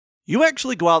You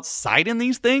actually go outside in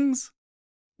these things?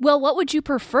 Well, what would you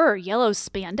prefer, yellow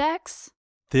spandex?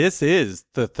 This is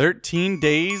the 13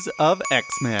 Days of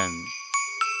X-Men.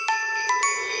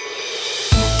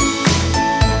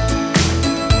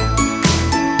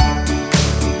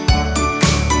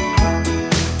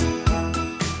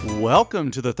 Welcome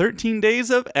to the 13 Days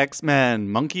of X-Men,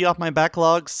 Monkey Off My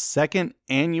Backlog's second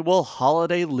annual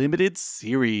holiday limited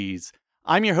series.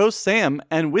 I'm your host, Sam,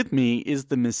 and with me is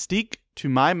the Mystique to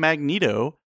my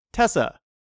Magneto, Tessa.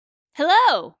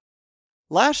 Hello!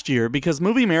 Last year, because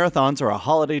movie marathons are a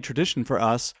holiday tradition for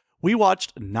us, we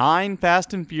watched 9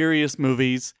 Fast and Furious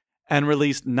movies and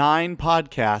released 9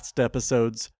 podcast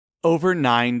episodes over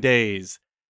 9 days.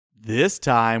 This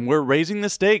time, we're raising the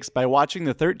stakes by watching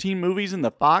the 13 movies in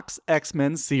the Fox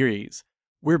X-Men series.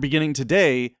 We're beginning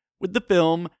today with the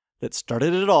film that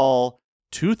started it all,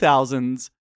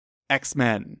 2000's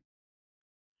X-Men.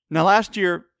 Now, last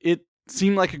year, it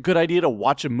seemed like a good idea to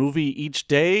watch a movie each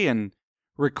day and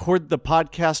record the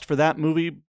podcast for that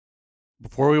movie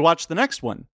before we watch the next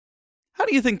one. How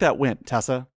do you think that went,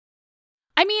 Tessa?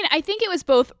 I think it was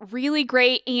both really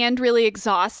great and really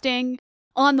exhausting.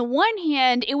 On the one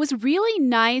hand, it was really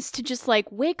nice to just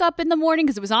wake up in the morning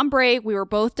because it was on break. We were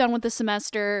both done with the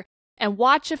semester and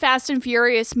watch a Fast and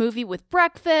Furious movie with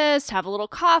breakfast, have a little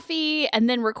coffee, and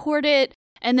then record it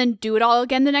and then do it all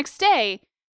again the next day.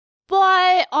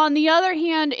 But on the other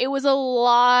hand, it was a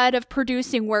lot of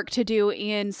producing work to do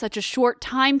in such a short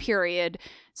time period.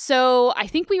 So I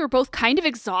think we were both kind of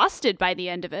exhausted by the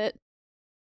end of it.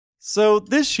 So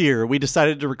this year, we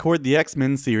decided to record the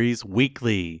X-Men series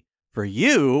weekly. For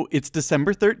you, it's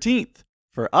December 13th.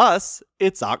 For us,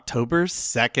 it's October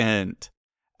 2nd.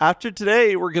 After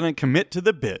today, we're going to commit to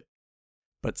the bit.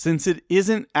 But since it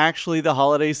isn't actually the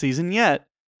holiday season yet,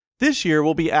 this year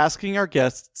we'll be asking our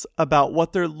guests about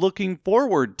what they're looking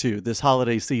forward to this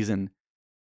holiday season.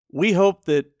 We hope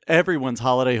that everyone's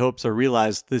holiday hopes are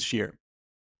realized this year.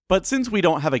 But since we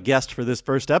don't have a guest for this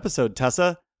first episode,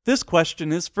 Tessa, this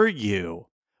question is for you.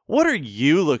 What are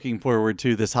you looking forward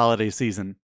to this holiday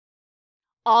season?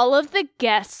 All of the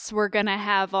guests we're going to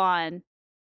have on.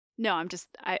 No,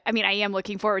 I am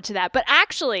looking forward to that. But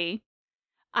actually,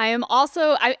 I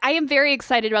am very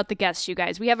excited about the guests, you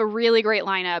guys. We have a really great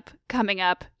lineup coming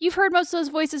up. You've heard most of those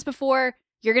voices before.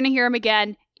 You're going to hear them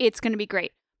again. It's going to be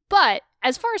great. But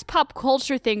as far as pop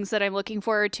culture things that I'm looking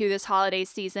forward to this holiday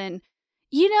season,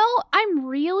 I'm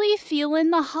really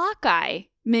feeling the Hawkeye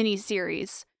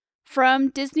miniseries from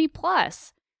Disney+.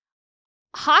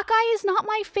 Hawkeye is not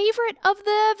my favorite of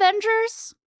the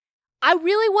Avengers. I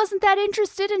really wasn't that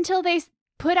interested until they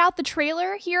put out the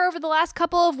trailer here over the last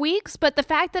couple of weeks, but the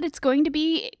fact that it's going to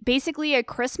be basically a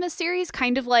Christmas series,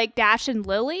 kind of like Dash and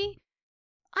Lily,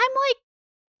 I'm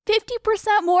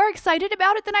 50% more excited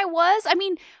about it than I was. I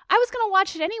was going to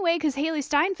watch it anyway because Haley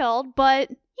Steinfeld, but,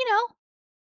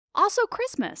 also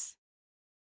Christmas.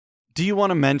 Do you want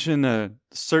to mention a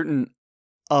certain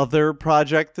other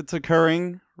project that's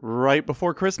occurring right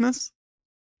before Christmas?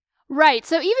 Right.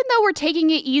 So even though we're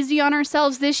taking it easy on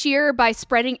ourselves this year by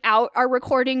spreading out our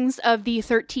recordings of the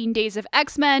 13 Days of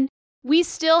X-Men, we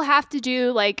still have to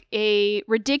do a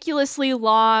ridiculously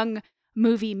long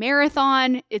movie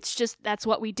marathon. It's just, that's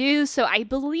what we do. So I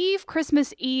believe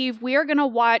Christmas Eve, we are going to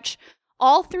watch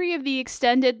all 3 of the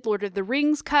extended Lord of the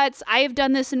Rings cuts. I have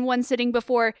done this in one sitting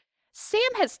before. Sam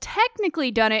has technically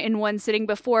done it in one sitting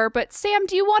before, but Sam,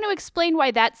 do you want to explain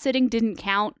why that sitting didn't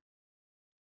count?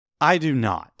 I do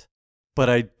not. But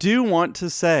I do want to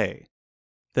say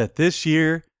that this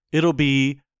year, it'll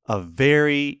be a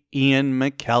very Ian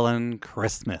McKellen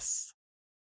Christmas.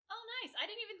 Oh, nice. I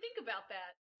didn't even think about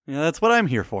that. Yeah, that's what I'm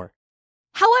here for.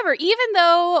 However, even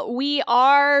though we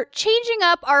are changing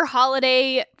up our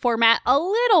holiday format a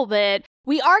little bit,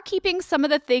 we are keeping some of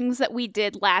the things that we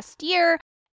did last year.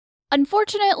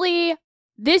 Unfortunately,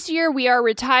 this year we are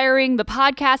retiring the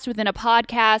podcast within a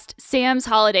podcast, Sam's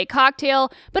Holiday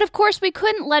Cocktail, but of course we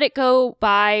couldn't let it go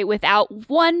by without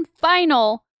one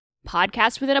final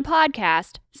podcast within a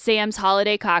podcast, Sam's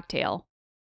Holiday Cocktail.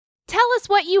 Tell us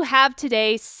what you have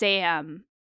today, Sam.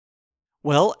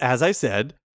 Well, as I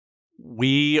said,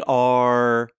 we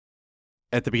are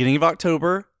at the beginning of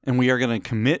October, and we are going to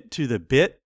commit to the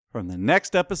bit from the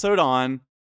next episode on.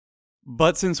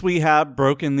 But since we have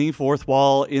broken the fourth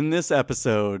wall in this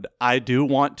episode, I do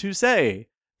want to say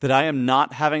that I am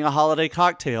not having a holiday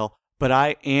cocktail, but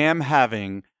I am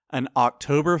having an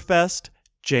Oktoberfest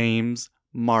James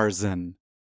Marsden.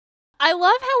 I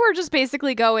love how we're just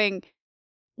basically going,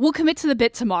 we'll commit to the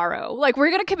bit tomorrow.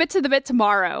 We're going to commit to the bit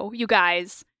tomorrow, you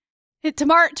guys.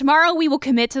 Tomorrow we will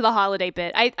commit to the holiday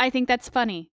bit. I think that's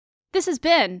funny. This has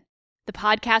been the the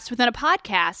podcast within a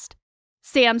podcast,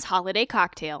 Sam's Holiday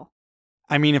Cocktail.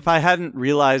 I mean, if I hadn't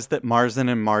realized that Marsden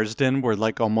and Marsden were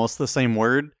like almost the same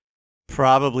word,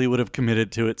 probably would have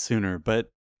committed to it sooner, but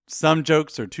some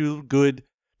jokes are too good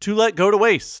to let go to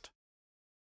waste.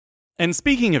 And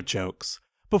speaking of jokes,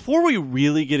 before we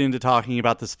really get into talking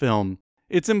about this film,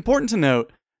 it's important to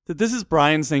note that this is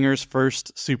Bryan Singer's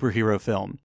first superhero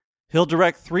film. He'll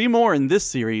direct 3 more in this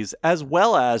series, as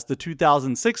well as the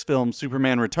 2006 film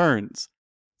Superman Returns.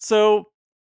 So,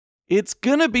 it's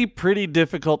gonna be pretty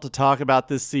difficult to talk about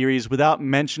this series without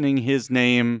mentioning his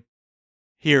name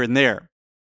here and there.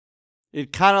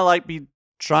 It'd kind of like be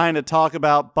trying to talk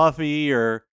about Buffy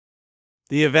or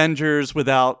the Avengers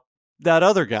without that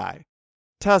other guy.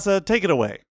 Tessa, take it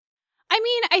away. I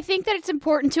mean, I think that it's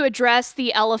important to address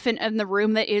the elephant in the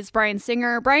room that is Bryan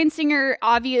Singer. Bryan Singer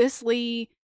obviously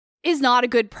is not a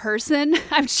good person.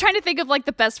 I'm just trying to think of like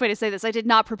the best way to say this. I did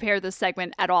not prepare this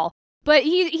segment at all. But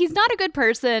he's not a good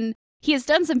person. He has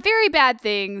done some very bad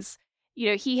things.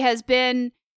 You know, he has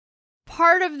been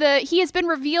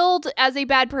revealed as a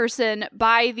bad person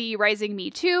by the rising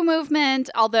Me Too movement,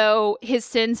 although his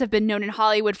sins have been known in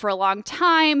Hollywood for a long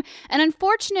time. And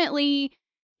unfortunately,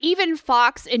 even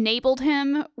Fox enabled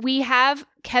him. We have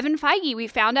Kevin Feige, we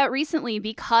found out recently,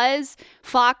 because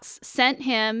Fox sent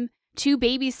him to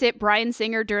babysit Bryan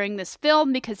Singer during this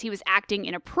film because he was acting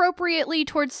inappropriately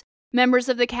towards members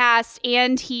of the cast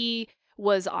and he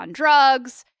was on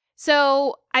drugs.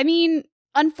 So, I mean,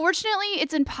 unfortunately,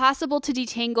 it's impossible to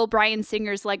detangle Bryan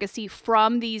Singer's legacy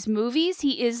from these movies.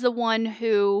 He is the one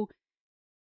who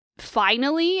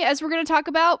finally, as we're going to talk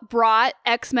about, brought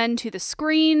X-Men to the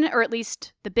screen, or at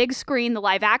least the big screen, the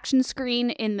live action screen,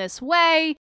 in this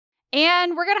way.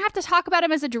 And we're going to have to talk about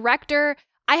him as a director.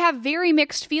 I have very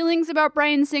mixed feelings about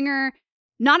Bryan Singer,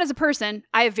 not as a person.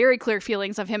 I have very clear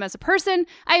feelings of him as a person.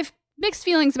 I have mixed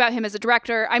feelings about him as a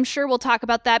director. I'm sure we'll talk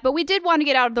about that, but we did want to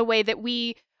get out of the way that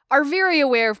we are very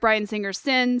aware of Bryan Singer's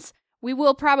sins. We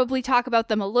will probably talk about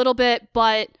them a little bit,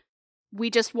 but we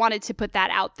just wanted to put that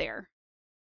out there.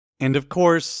 And of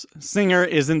course, Singer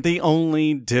isn't the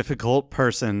only difficult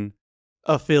person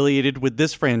affiliated with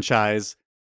this franchise.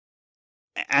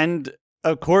 And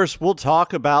of course, we'll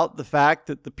talk about the fact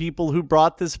that the people who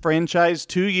brought this franchise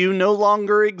to you no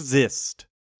longer exist.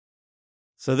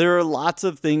 So there are lots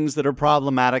of things that are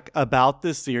problematic about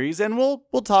this series, and we'll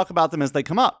talk about them as they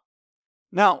come up.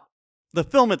 Now, the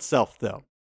film itself, though.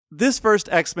 This first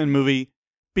X-Men movie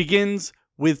begins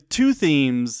with 2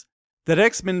 themes that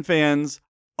X-Men fans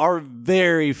are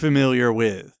very familiar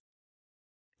with.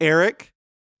 Eric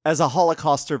as a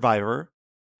Holocaust survivor,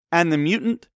 and the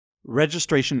Mutant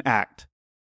Registration Act.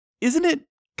 Isn't it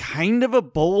kind of a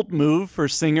bold move for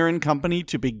Singer and company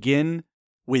to begin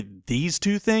with these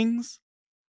 2 things?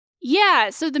 Yeah,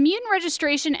 so the Mutant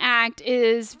Registration Act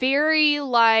is very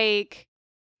like,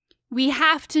 we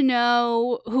have to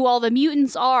know who all the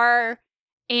mutants are,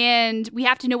 and we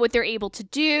have to know what they're able to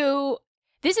do.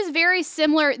 This is very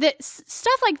similar.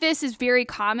 Stuff like this is very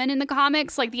common in the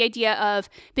comics, like the idea of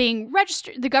being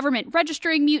the government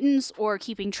registering mutants or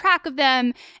keeping track of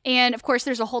them. And of course,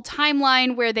 there's a whole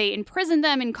timeline where they imprison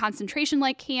them in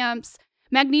concentration-like camps.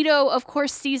 Magneto, of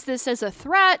course, sees this as a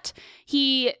threat.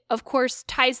 He, of course,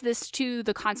 ties this to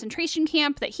the concentration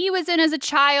camp that he was in as a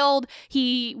child.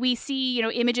 We see,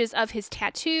 images of his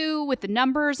tattoo with the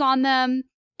numbers on them.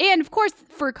 And of course,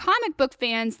 for comic book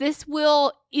fans, this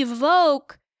will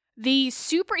evoke the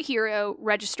Superhero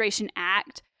Registration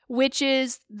Act, which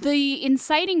is the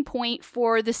inciting point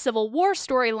for the Civil War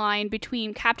storyline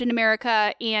between Captain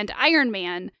America and Iron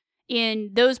Man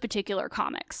in those particular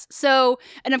comics. So,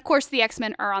 and of course, the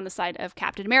X-Men are on the side of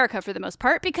Captain America for the most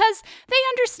part because they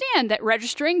understand that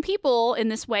registering people in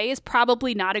this way is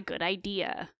probably not a good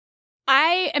idea.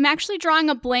 I am actually drawing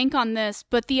a blank on this,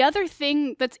 but the other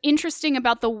thing that's interesting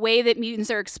about the way that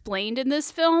mutants are explained in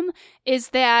this film is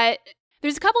that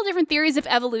there's a couple different theories of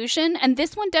evolution, and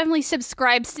this one definitely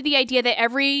subscribes to the idea that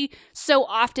every so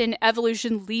often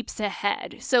evolution leaps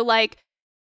ahead. So, like,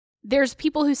 there's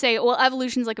people who say, well,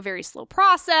 evolution's like a very slow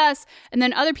process, and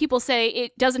then other people say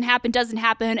it doesn't happen,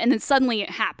 and then suddenly it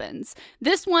happens.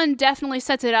 This one definitely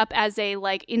sets it up as a,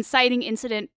 like, inciting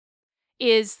incident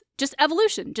is just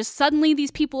evolution. Just suddenly these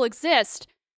people exist,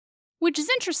 which is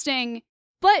interesting.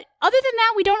 But other than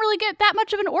that, we don't really get that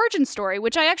much of an origin story,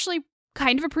 which I actually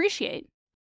kind of appreciate.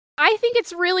 I think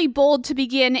it's really bold to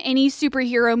begin any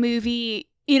superhero movie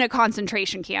in a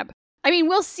concentration camp. I mean,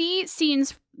 we'll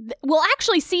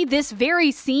actually see this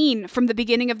very scene from the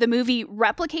beginning of the movie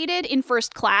replicated in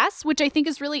First Class, which I think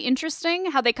is really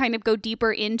interesting, how they kind of go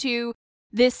deeper into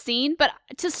this scene. But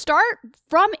to start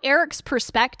from Eric's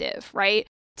perspective, right?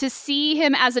 to see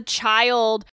him as a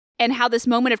child and how this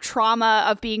moment of trauma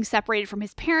of being separated from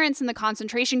his parents in the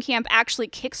concentration camp actually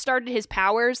kickstarted his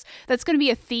powers. That's going to be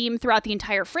a theme throughout the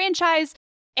entire franchise.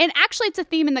 And actually, it's a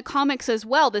theme in the comics as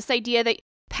well, this idea that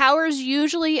powers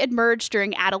usually emerge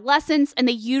during adolescence, and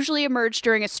they usually emerge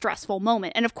during a stressful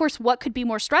moment. And of course, what could be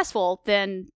more stressful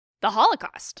than the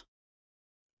Holocaust?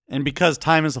 And because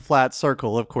time is a flat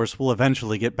circle, of course, we'll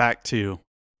eventually get back to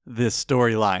this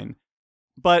storyline.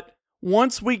 But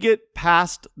once we get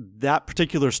past that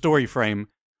particular story frame,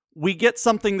 we get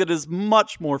something that is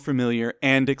much more familiar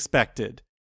and expected: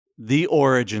 the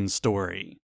origin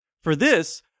story. For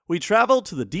this, we travel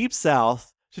to the Deep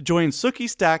South to join Sookie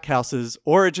Stackhouse's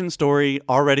origin story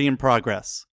already in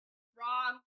progress.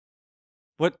 Wrong.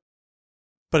 What?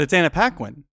 But it's Anna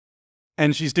Paquin.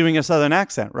 And she's doing a Southern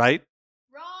accent, right?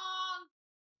 Wrong.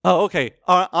 Oh, okay.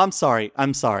 I'm sorry.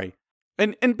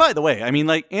 And by the way, I mean,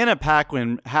 like, Anna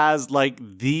Paquin has, like,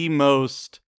 the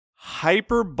most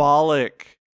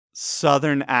hyperbolic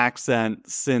Southern accent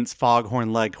since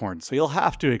Foghorn Leghorn, so you'll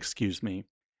have to excuse me.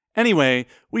 Anyway,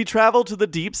 we travel to the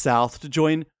Deep South to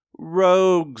join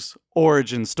Rogue's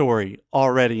origin story,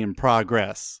 already in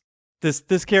progress.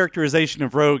 This characterization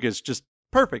of Rogue is just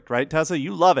perfect, right, Tessa?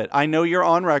 You love it. I know you're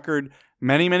on record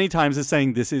many, many times as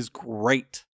saying this is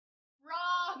great.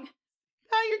 Wrong.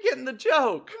 Now you're getting the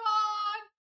joke. Wrong.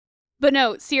 But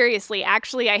no, seriously,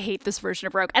 actually, I hate this version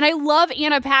of Rogue. And I love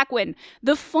Anna Paquin.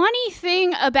 The funny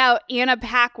thing about Anna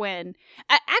Paquin,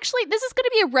 actually, this is going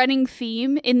to be a running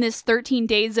theme in this 13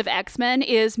 Days of X-Men,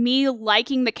 is me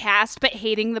liking the cast but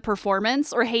hating the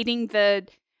performance, or hating the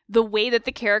way that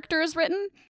the character is written.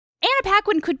 Anna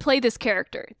Paquin could play this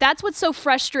character. That's what's so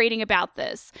frustrating about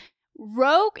this.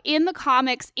 Rogue in the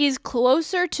comics is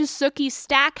closer to Sookie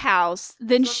Stackhouse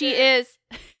than she is...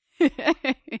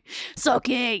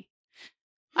 Sookie!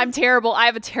 I'm terrible. I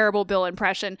have a terrible Bill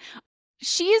impression.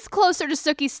 She is closer to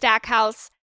Sookie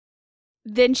Stackhouse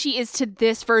than she is to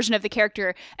this version of the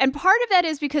character. And part of that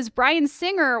is because Bryan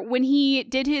Singer, when he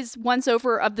did his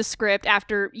once-over of the script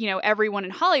after, everyone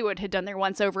in Hollywood had done their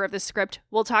once-over of the script,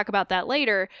 we'll talk about that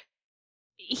later,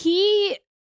 he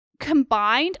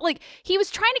combined, he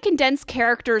was trying to condense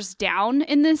characters down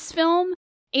in this film,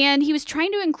 and he was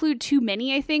trying to include too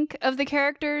many, I think, of the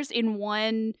characters in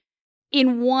one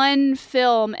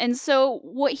film. And so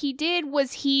what he did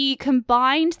was he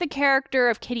combined the character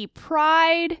of Kitty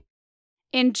Pryde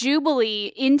and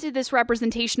Jubilee into this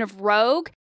representation of Rogue.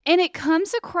 And it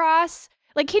comes across,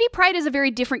 Kitty Pryde is a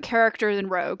very different character than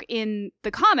Rogue in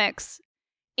the comics.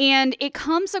 And it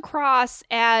comes across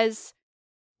as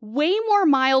way more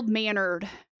mild-mannered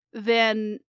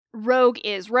than Rogue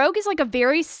is. Rogue is a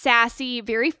very sassy,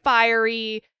 very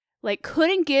fiery,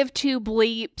 couldn't give two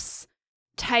bleeps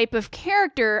type of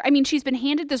character. I mean, she's been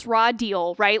handed this raw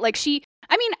deal, right?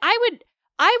 I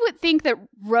would think that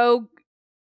Rogue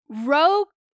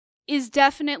is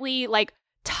definitely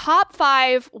top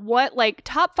five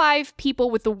people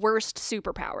with the worst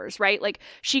superpowers, right?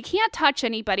 She can't touch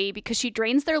anybody because she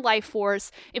drains their life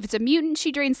force. If it's a mutant,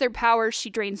 she drains their powers.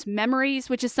 She drains memories,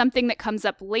 which is something that comes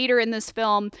up later in this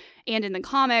film and in the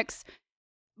comics.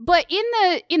 But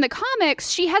in the comics,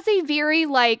 she has a very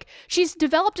she's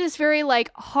developed this very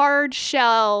hard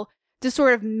shell to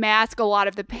sort of mask a lot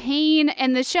of the pain,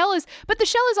 and the shell is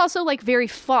also very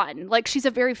fun. She's a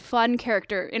very fun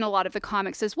character in a lot of the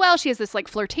comics as well. She has this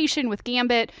flirtation with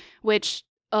Gambit, which,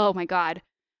 oh my god.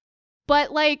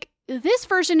 But this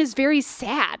version is very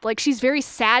sad. She's very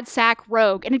sad sack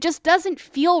Rogue, and it just doesn't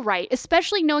feel right,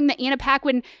 especially knowing that Anna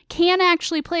Paquin can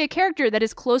actually play a character that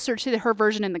is closer to her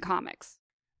version in the comics.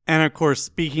 And of course,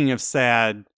 speaking of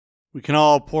sad, we can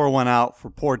all pour one out for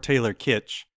poor Taylor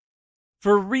Kitsch.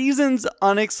 For reasons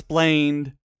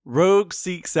unexplained, Rogue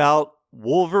seeks out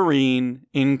Wolverine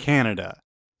in Canada.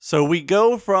 So we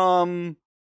go from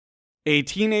a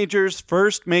teenager's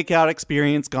first makeout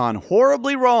experience gone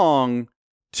horribly wrong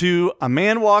to a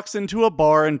man walks into a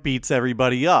bar and beats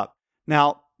everybody up.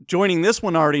 Now, joining this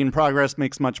one already in progress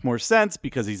makes much more sense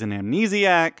because he's an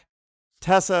amnesiac.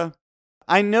 Tessa,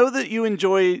 I know that you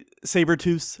enjoy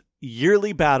Sabretooth's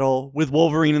yearly battle with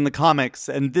Wolverine in the comics,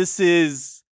 and this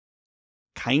is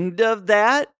kind of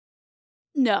that?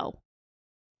 No.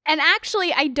 And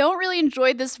actually, I don't really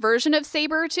enjoy this version of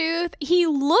Sabretooth. He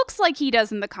looks like he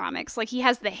does in the comics. He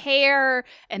has the hair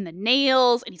and the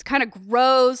nails, and he's kind of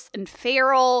gross and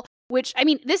feral, which,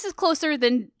 this is closer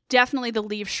than definitely the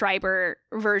Liev Schreiber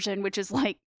version, which is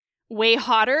way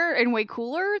hotter and way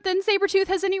cooler than Sabretooth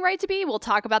has any right to be. We'll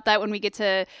talk about that when we get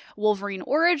to Wolverine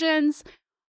Origins.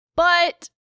 But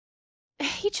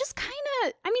he just kind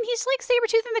of, he's like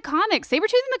Sabretooth in the comics.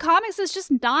 Sabretooth in the comics is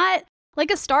just not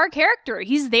like a star character.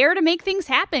 He's there to make things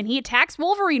happen. He attacks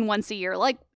Wolverine once a year.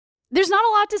 Like, there's not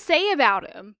a lot to say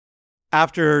about him.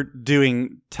 After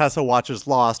doing Tessa Watches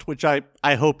Lost, which I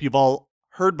hope you've all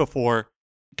heard before,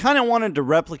 kind of wanted to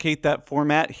replicate that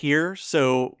format here.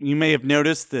 So you may have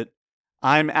noticed that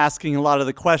I'm asking a lot of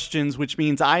the questions, which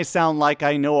means I sound like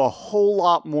I know a whole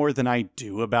lot more than I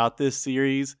do about this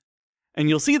series. And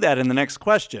you'll see that in the next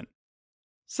question.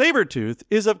 Sabretooth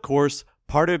is, of course,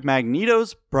 part of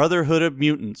Magneto's Brotherhood of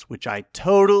Mutants, which I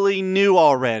totally knew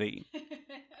already.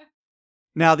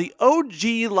 Now, the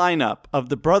OG lineup of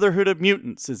the Brotherhood of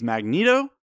Mutants is Magneto,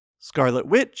 Scarlet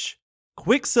Witch,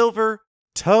 Quicksilver,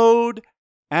 Toad,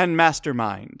 and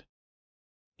Mastermind.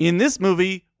 In this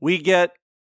movie, we get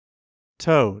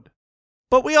Toad.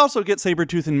 But we also get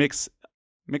Sabretooth and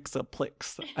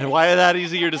Mixaplix. And why is that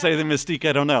easier to say than Mystique,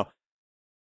 I don't know.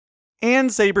 And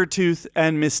Sabretooth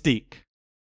and Mystique.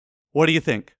 What do you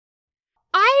think?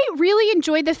 I really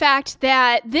enjoyed the fact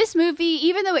that this movie,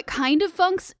 even though it kind of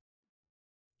funks.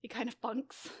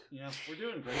 Yes, we're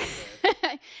doing great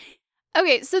today.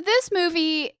 Okay, so this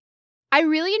movie, I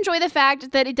really enjoy the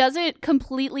fact that it doesn't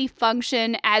completely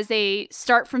function as a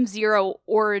start from zero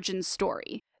origin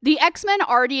story. The X-Men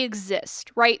already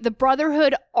exist, right? The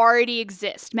Brotherhood already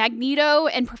exists. Magneto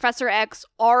and Professor X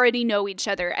already know each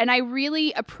other, and I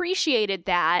really appreciated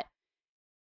that.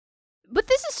 But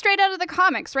this is straight out of the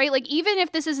comics, right? Like, even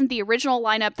if this isn't the original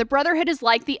lineup, the Brotherhood is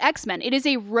like the X-Men. It is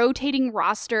a rotating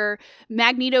roster.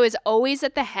 Magneto is always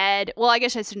at the head. Well, I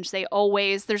guess I shouldn't say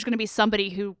always. There's going to be somebody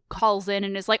who calls in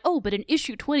and is like, oh, but in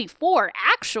issue 24,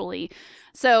 actually.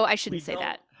 So I shouldn't say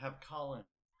that. Have Colin.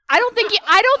 I don't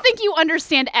think you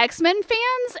understand X-Men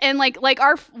fans, and like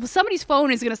somebody's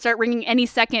phone is going to start ringing any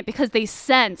second because they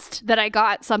sensed that I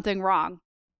got something wrong.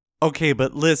 Okay,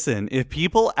 but listen, if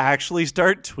people actually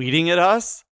start tweeting at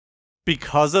us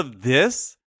because of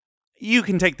this, you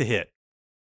can take the hit.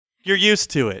 You're used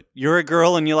to it. You're a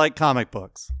girl and you like comic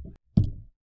books.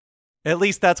 At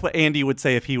least that's what Andy would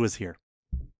say if he was here.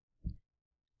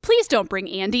 Please don't bring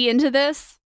Andy into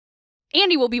this.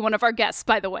 Andy will be one of our guests,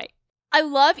 by the way. I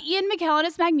love Ian McKellen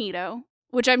as Magneto,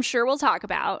 which I'm sure we'll talk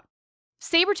about.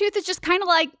 Sabretooth is just kind of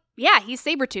like, yeah, he's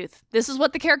Sabretooth. This is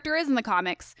what the character is in the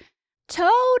comics.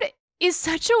 Toad is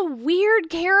such a weird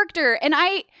character, and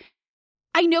I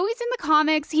know he's in the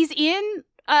comics. He's in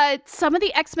some of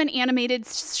the X-Men animated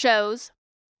shows,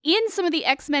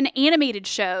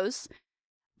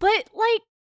 but like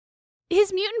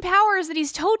his mutant power is that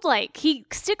he's Toad-like. He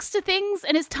sticks to things,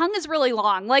 and his tongue is really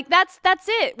long. Like that's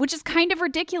it, which is kind of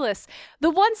ridiculous. The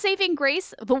one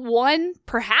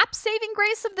perhaps saving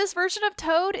grace of this version of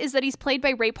Toad is that he's played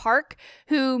by Ray Park,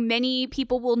 who many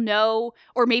people will know,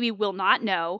 or maybe will not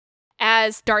know,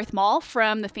 as Darth Maul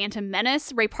from The Phantom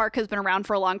Menace. Ray Park has been around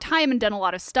for a long time and done a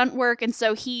lot of stunt work, and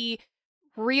so he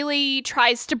really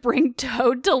tries to bring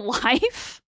Toad to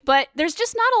life. But there's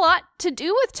just not a lot to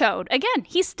do with Toad. Again,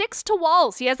 he sticks to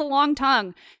walls. He has a long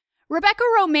tongue. Rebecca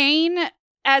Romijn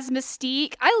as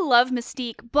Mystique. I love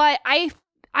Mystique, but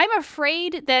I'm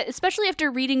afraid that, especially after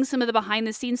reading some of the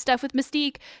behind-the-scenes stuff with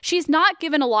Mystique, she's not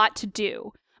given a lot to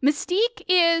do. Mystique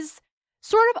is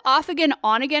sort of off-again,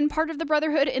 on-again part of the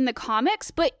Brotherhood in the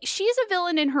comics, but she's a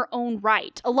villain in her own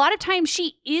right. A lot of times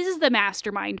she is the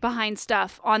mastermind behind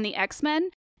stuff on the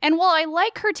X-Men, and while I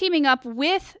like her teaming up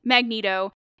with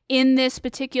Magneto in this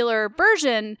particular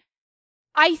version,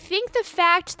 I think the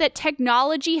fact that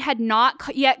technology had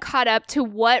not yet caught up to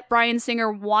what Bryan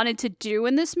Singer wanted to do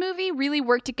in this movie really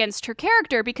worked against her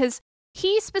character, because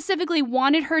he specifically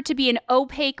wanted her to be an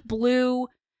opaque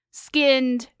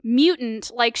blue-skinned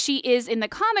mutant like she is in the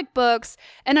comic books,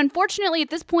 and unfortunately at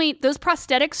this point, those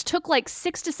prosthetics took like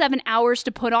 6 to 7 hours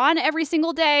to put on every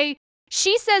single day.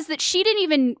 She says that she didn't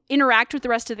even interact with the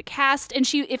rest of the cast, and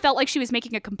it felt like she was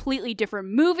making a completely different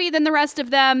movie than the rest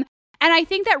of them. And I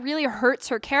think that really hurts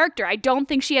her character. I don't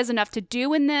think she has enough to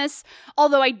do in this,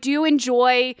 although I like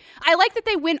that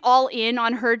they went all in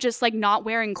on her just like not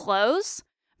wearing clothes,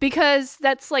 because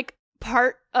that's like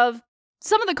part of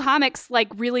some of the comics like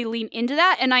really lean into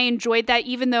that, and I enjoyed that,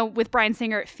 even though with Bryan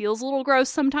Singer it feels a little gross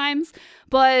sometimes.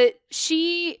 But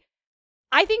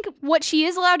I think what she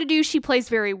is allowed to do, she plays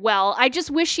very well. I just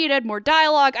wish she had more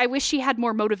dialogue. I wish she had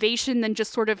more motivation than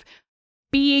just sort of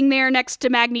being there next to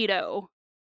Magneto.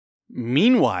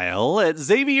 Meanwhile, at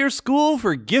Xavier School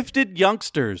for Gifted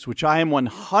Youngsters, which I am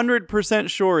 100%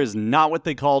 sure is not what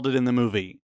they called it in the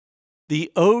movie,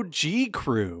 the OG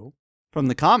crew from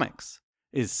the comics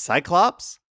is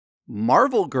Cyclops,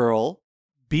 Marvel Girl,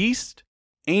 Beast,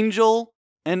 Angel,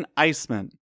 and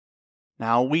Iceman.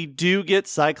 Now, we do get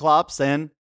Cyclops and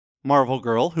Marvel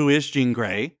Girl, who is Jean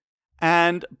Grey,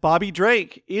 And Bobby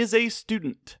Drake is a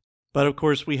student. But of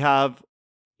course,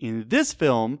 in this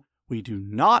film, we do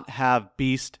not have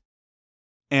Beast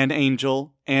and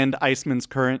Angel and Iceman's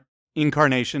current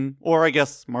incarnation, or I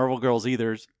guess Marvel Girls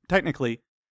either, technically.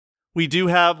 We do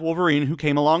have Wolverine, who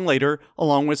came along later,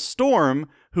 along with Storm,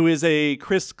 who is a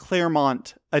Chris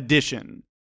Claremont addition.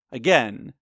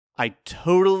 Again, I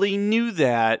totally knew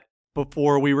that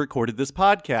before we recorded this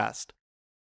podcast.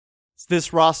 Is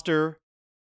this roster,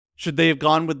 should they have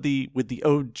gone with the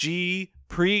OG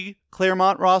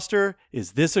pre-Claremont roster?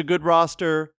 Is this a good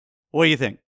roster? What do you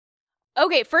think?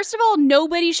 Okay, first of all,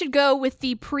 nobody should go with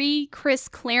the pre-Chris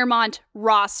Claremont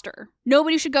roster.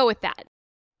 Nobody should go with that.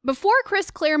 Before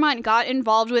Chris Claremont got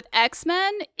involved with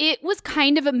X-Men, it was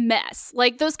kind of a mess.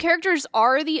 Like, those characters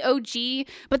are the OG,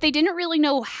 but they didn't really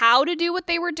know how to do what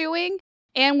they were doing.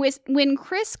 And when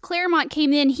Chris Claremont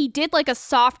came in, he did like a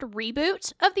soft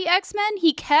reboot of the X-Men.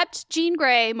 He kept Jean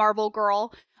Grey, Marvel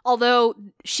Girl, although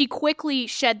she quickly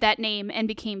shed that name and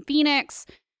became Phoenix.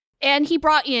 And he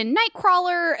brought in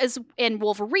Nightcrawler and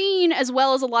Wolverine, as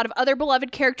well as a lot of other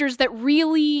beloved characters that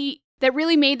really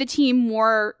made the team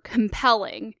more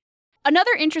compelling.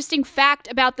 Another interesting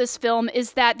fact about this film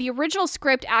is that the original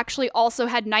script actually also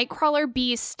had Nightcrawler,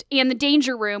 Beast, and the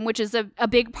Danger Room, which is a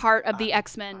big part of the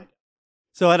X-Men.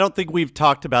 So I don't think we've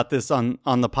talked about this on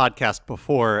the podcast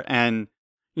before, and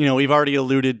we've already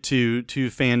alluded to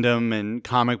fandom and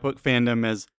comic book fandom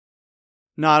as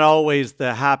not always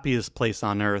the happiest place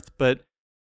on earth, but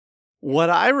what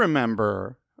I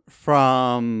remember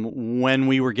from when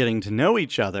we were getting to know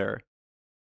each other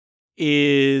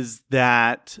is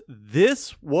that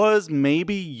this was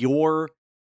maybe your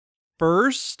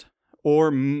first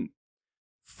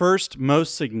most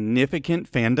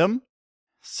significant fandom.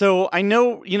 So I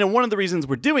know, one of the reasons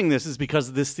we're doing this is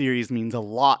because this series means a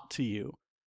lot to you.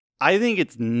 I think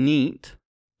it's neat,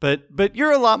 but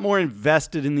you're a lot more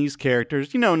invested in these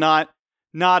characters, not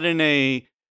in a,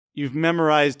 you've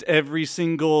memorized every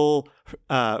single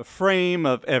frame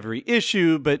of every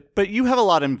issue, but you have a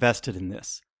lot invested in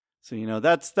this. So,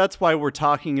 that's why we're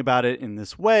talking about it in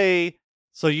this way.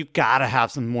 So you've got to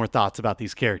have some more thoughts about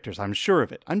these characters. I'm sure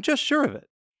of it. I'm just sure of it.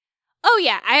 Oh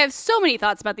yeah, I have so many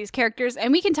thoughts about these characters,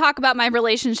 and we can talk about my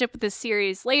relationship with this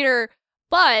series later,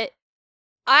 but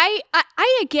I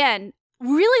again,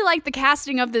 really like the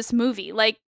casting of this movie.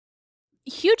 Like,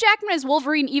 Hugh Jackman as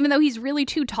Wolverine, even though he's really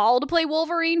too tall to play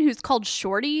Wolverine, who's called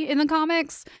Shorty in the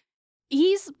comics,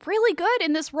 he's really good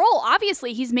in this role.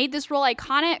 Obviously, he's made this role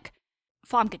iconic.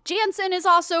 Famke Janssen is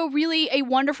also really a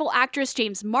wonderful actress.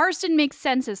 James Marsden makes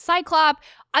sense as Cyclops.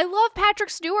 I love Patrick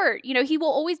Stewart. He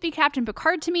will always be Captain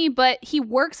Picard to me, but he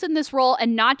works in this role,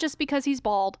 and not just because he's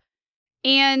bald.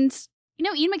 And,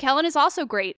 Ian McKellen is also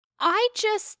great.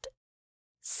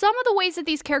 Some of the ways that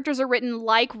these characters are written,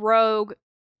 like Rogue,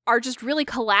 are just really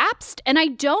collapsed, and I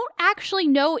don't actually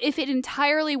know if it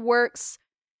entirely works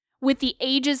with the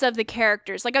ages of the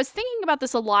characters. Like, I was thinking about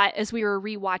this a lot as we were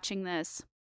rewatching this.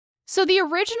 So the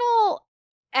original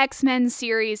X-Men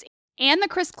series and the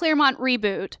Chris Claremont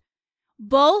reboot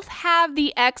both have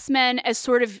the X-Men as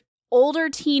sort of older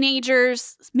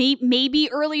teenagers, maybe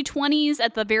early 20s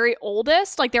at the very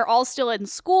oldest. Like, they're all still in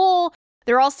school.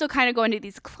 They're all still kind of going to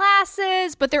these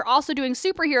classes, but they're also doing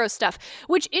superhero stuff,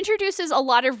 which introduces a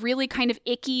lot of really kind of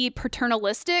icky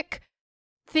paternalistic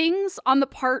things on the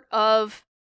part of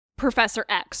Professor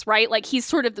X, right? Like, he's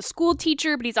sort of the school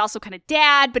teacher, but he's also kind of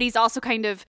dad, but he's also kind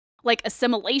of like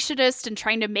assimilationist and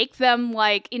trying to make them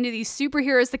like into these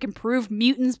superheroes that can prove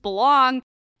mutants belong.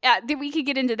 We could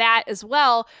get into that as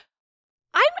well.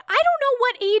 I don't know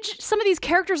what age some of these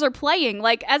characters are playing.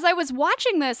 Like, as I was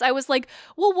watching this, I was like,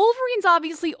 well, Wolverine's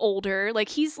obviously older. Like,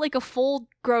 he's like a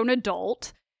full-grown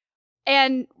adult.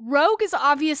 And Rogue is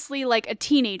obviously like a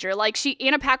teenager. Like,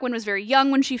 Anna Paquin was very young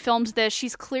when she filmed this.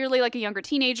 She's clearly like a younger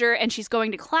teenager, and she's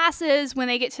going to classes when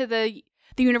they get to the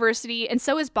university, and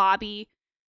so is Bobby.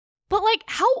 But, like,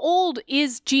 how old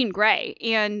is Jean Grey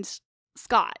and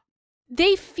Scott?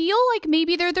 They feel like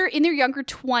maybe they're in their younger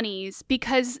 20s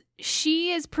because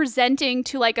she is presenting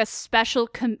to, like, a special,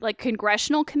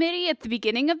 congressional committee at the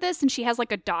beginning of this, and she has,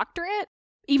 like, a doctorate,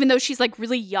 even though she's, like,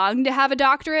 really young to have a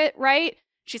doctorate, right?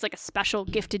 She's, like, a special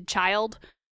gifted child.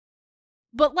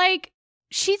 But, like,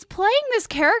 she's playing this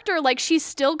character like she's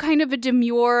still kind of a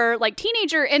demure, like,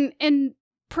 teenager, and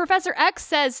Professor X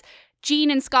says,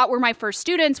 Jean and Scott were my first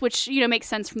students, which, makes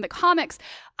sense from the comics.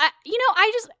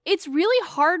 It's really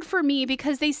hard for me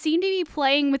because they seem to be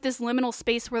playing with this liminal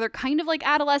space where they're kind of like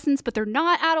adolescents, but they're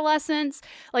not adolescents.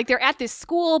 Like, they're at this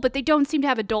school, but they don't seem to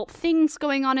have adult things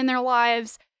going on in their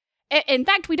lives. In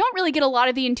fact, we don't really get a lot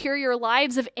of the interior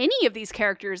lives of any of these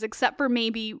characters, except for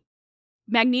maybe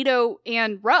Magneto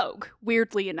and Rogue,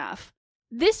 weirdly enough.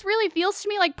 This really feels to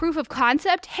me like proof of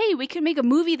concept. Hey, we can make a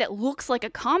movie that looks like a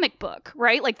comic book,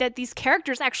 right? Like that these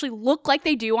characters actually look like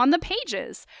they do on the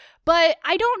pages. But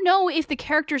I don't know if the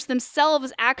characters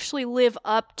themselves actually live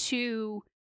up to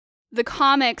the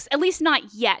comics, at least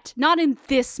not yet. Not in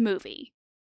this movie.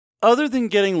 Other than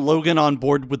getting Logan on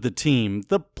board with the team,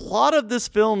 the plot of this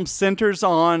film centers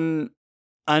on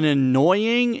an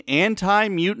annoying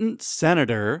anti-mutant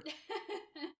senator.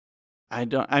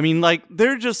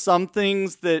 There are just some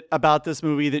things that about this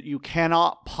movie that you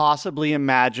cannot possibly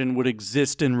imagine would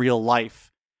exist in real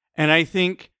life. And I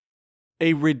think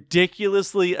a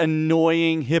ridiculously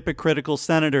annoying, hypocritical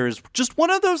senator is just one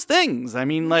of those things. I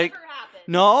mean, like,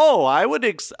 no, I would,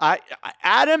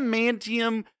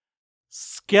 adamantium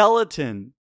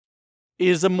skeleton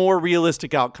is a more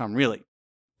realistic outcome, really.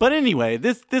 But anyway,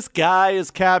 this guy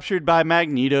is captured by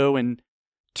Magneto and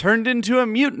turned into a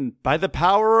mutant by the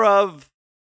power of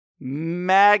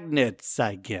magnets,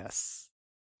 I guess.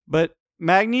 But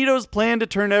Magneto's plan to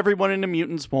turn everyone into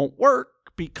mutants won't work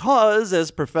because,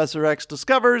 as Professor X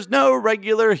discovers, no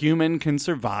regular human can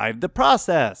survive the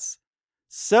process.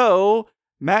 So,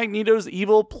 Magneto's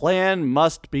evil plan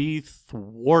must be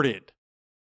thwarted.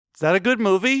 Is that a good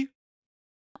movie?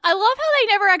 I love how they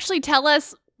never actually tell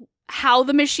us how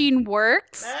the machine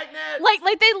works. Magnets!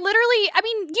 Like they literally, I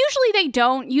mean, usually they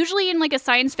don't. Usually in like a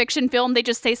science fiction film, they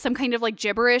just say some kind of like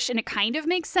gibberish and it kind of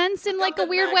makes sense in like a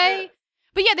weird way.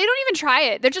 But yeah, they don't even try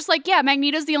it. They're just like, yeah,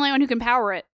 Magneto's the only one who can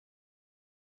power it.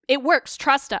 It works.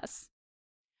 Trust us.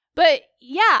 But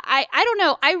yeah, I don't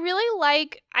know. I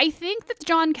think that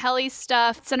John Kelly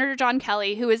stuff, Senator John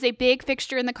Kelly, who is a big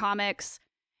fixture in the comics,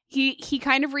 he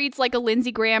kind of reads like a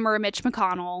Lindsey Graham or a Mitch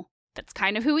McConnell. That's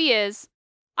kind of who he is.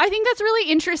 I think that's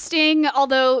really interesting,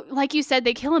 although, like you said,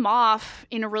 they kill him off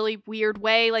in a really weird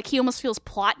way. Like, he almost feels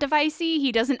plot devicey.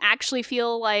 He doesn't actually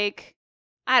feel like,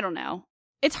 I don't know.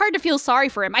 It's hard to feel sorry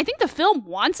for him. I think the film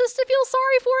wants us to feel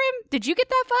sorry for him. Did you get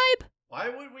that vibe? Why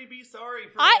would we be sorry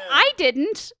for him? I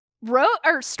didn't.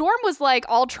 Storm was, like,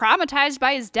 all traumatized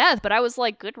by his death, but I was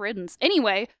like, good riddance.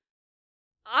 Anyway,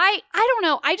 I don't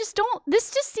know. I just don't.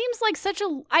 This just seems like such a.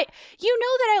 You know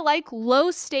that I like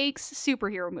low stakes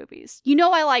superhero movies. You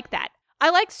know I like that.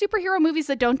 I like superhero movies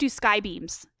that don't do sky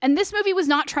beams. And this movie was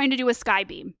not trying to do a sky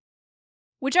beam,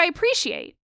 which I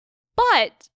appreciate.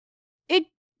 But it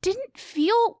didn't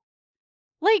feel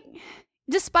like,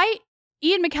 despite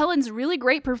Ian McKellen's really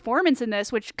great performance in this,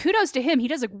 which kudos to him, he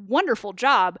does a wonderful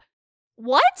job.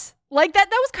 What? Like that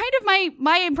was kind of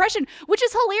my impression, which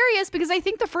is hilarious because I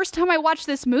think the first time I watched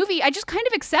this movie, I just kind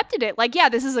of accepted it. Like, yeah,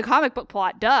 this is a comic book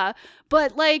plot, duh.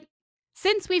 But like,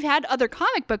 since we've had other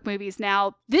comic book movies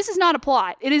now, this is not a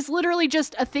plot. It is literally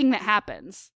just a thing that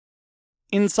happens.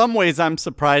 In some ways, I'm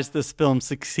surprised this film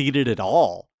succeeded at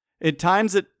all. At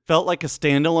times, it felt like a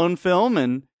standalone film,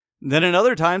 and then at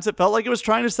other times, it felt like it was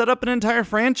trying to set up an entire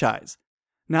franchise.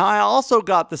 Now, I also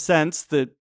got the sense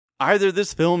that either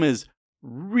this film is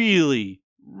really,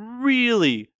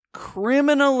 really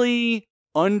criminally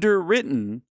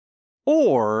underwritten,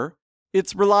 or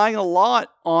it's relying a lot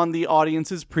on the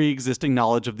audience's pre-existing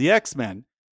knowledge of the X-Men,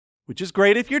 which is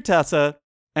great if you're Tessa,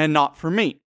 and not for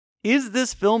me. Is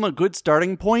this film a good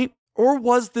starting point, or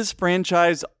was this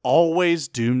franchise always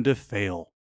doomed to fail?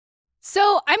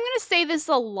 So I'm going to say this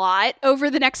a lot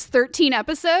over the next 13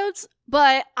 episodes,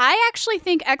 but I actually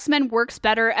think X-Men works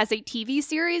better as a TV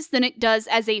series than it does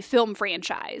as a film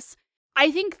franchise.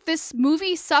 I think this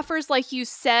movie suffers, like you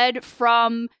said,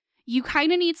 from you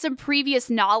kind of need some previous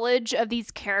knowledge of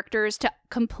these characters to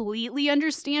completely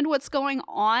understand what's going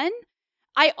on.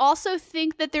 I also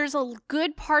think that there's a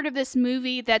good part of this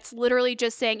movie that's literally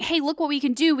just saying, hey, look what we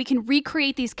can do. We can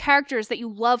recreate these characters that you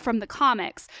love from the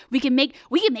comics. We can make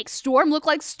Storm look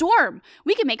like Storm.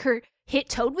 We can make her hit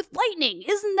Toad with lightning.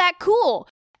 Isn't that cool?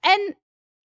 And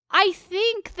I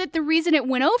think that the reason it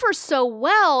went over so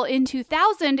well in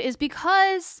 2000 is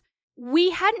because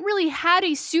we hadn't really had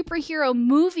a superhero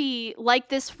movie like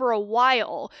this for a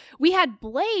while. We had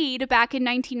Blade back in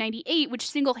 1998, which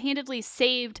single-handedly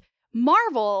saved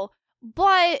Marvel,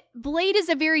 but Blade is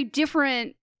a very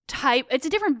different type. It's a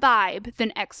different vibe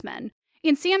than X-Men.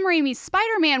 And Sam Raimi's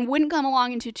Spider-Man wouldn't come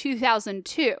along until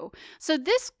 2002. So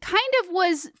this kind of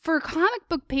was for comic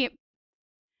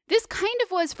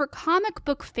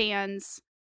book fans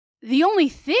the only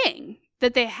thing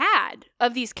that they had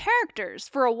of these characters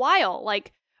for a while.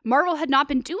 Like, Marvel had not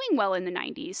been doing well in the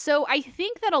 90s. So I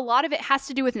think that a lot of it has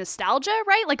to do with nostalgia,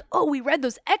 right? Like, oh, we read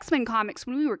those X-Men comics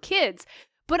when we were kids.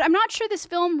 But I'm not sure this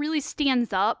film really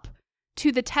stands up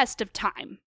to the test of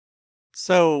time.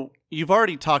 So you've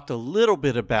already talked a little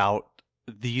bit about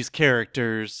these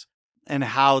characters and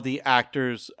how the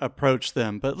actors approach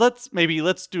them. But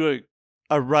let's do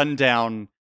a rundown,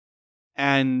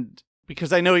 and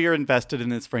because I know you're invested in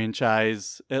this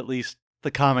franchise, at least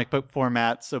the comic book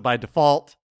format, so by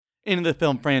default, into the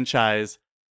film franchise.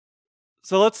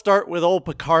 So let's start with old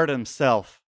Picard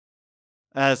himself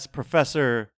as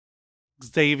Professor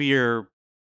Xavier.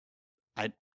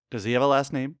 Does he have a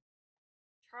last name?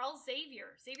 Charles Xavier.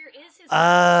 Xavier is his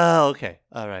Oh, okay.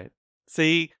 All right.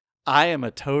 See, I am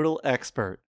a total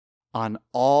expert on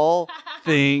all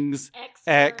things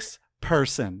X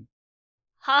person.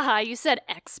 Haha, you said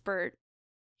expert.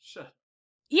 Shut.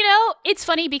 You know, it's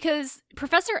funny because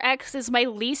Professor X is my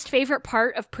least favorite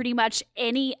part of pretty much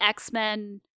any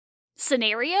X-Men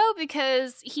scenario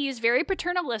because he's very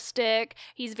paternalistic,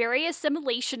 he's very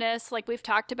assimilationist, like we've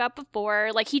talked about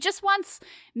before. Like, he just wants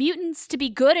mutants to be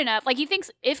good enough. Like, he thinks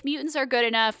if mutants are good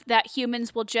enough that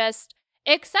humans will just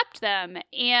accept them.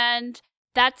 And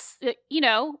that's,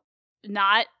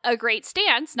 not a great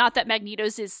stance. Not that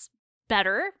Magneto's is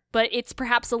better, but it's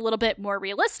perhaps a little bit more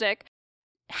realistic.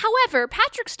 However,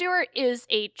 Patrick Stewart is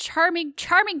a charming,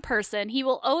 charming person. He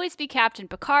will always be Captain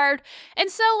Picard.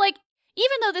 And so,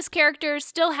 even though this character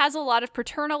still has a lot of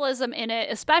paternalism in it,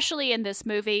 especially in this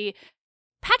movie,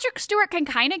 Patrick Stewart can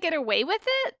kind of get away with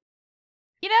it,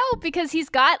 because he's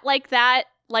got that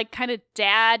kind of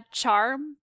dad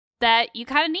charm that you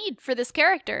kind of need for this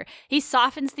character. He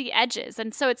softens the edges.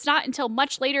 And so it's not until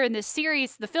much later in this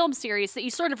series, the film series, that you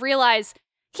sort of realize,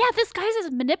 yeah, this guy's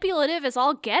as manipulative as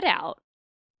all get out.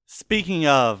 Speaking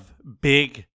of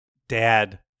big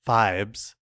dad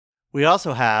vibes, we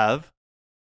also have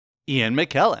Ian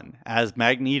McKellen as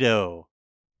Magneto.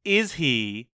 Is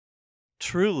he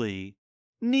truly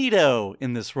Neato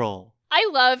in this role? I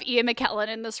love Ian McKellen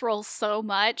in this role so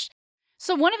much.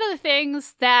 So one of the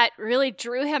things that really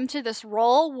drew him to this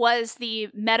role was the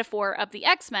metaphor of the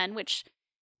X-Men, which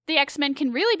the X-Men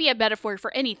can really be a metaphor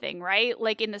for anything, right?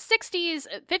 Like in the 50s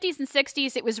and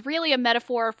 60s, it was really a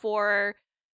metaphor for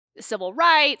civil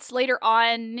rights. Later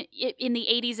on, in the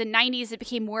 80s and 90s, it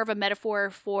became more of a metaphor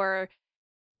for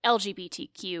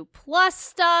LGBTQ plus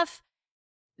stuff.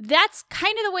 That's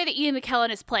kind of the way that Ian McKellen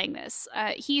is playing this.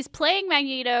 He's playing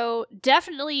Magneto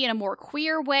definitely in a more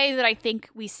queer way that I think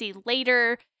we see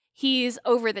later. He's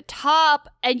over the top,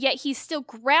 and yet he's still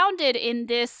grounded in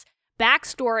this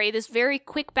backstory, this very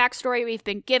quick backstory we've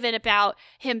been given about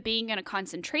him being in a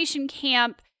concentration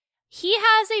camp. He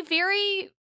has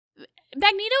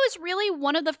Magneto is really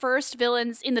one of the first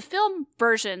villains in the film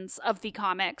versions of the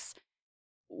comics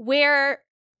where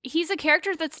he's a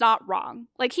character that's not wrong.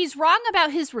 Like, he's wrong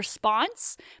about his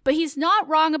response, but he's not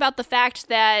wrong about the fact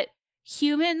that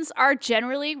humans are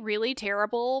generally really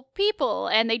terrible people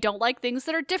and they don't like things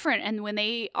that are different. And when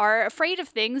they are afraid of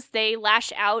things, they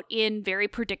lash out in very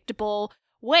predictable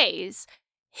ways.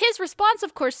 His response,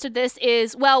 of course, to this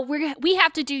is, well, we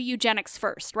have to do eugenics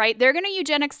first, right? They're going to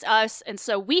eugenics us, and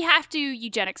so we have to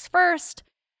eugenics first.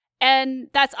 And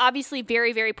that's obviously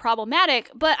very, very problematic,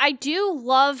 but I do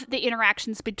love the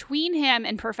interactions between him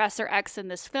and Professor X in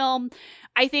this film.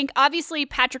 I think, obviously,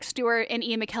 Patrick Stewart and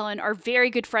Ian McKellen are very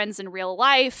good friends in real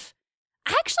life.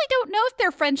 I actually don't know if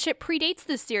their friendship predates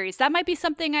this series. That might be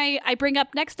something I bring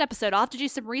up next episode. I'll have to do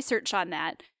some research on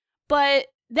that. But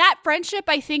that friendship,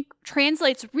 I think,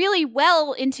 translates really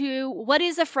well into what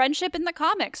is a friendship in the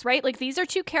comics, right? Like, these are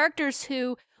two characters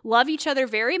who love each other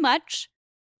very much,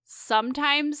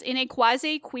 sometimes in a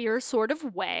quasi-queer sort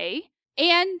of way,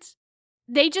 and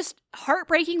they just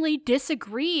heartbreakingly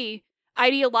disagree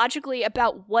ideologically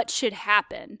about what should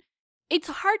happen. It's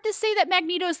hard to say that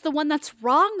Magneto's the one that's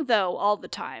wrong, though, all the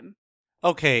time.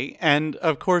 Okay, and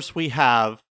of course we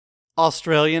have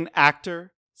Australian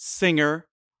actor, singer,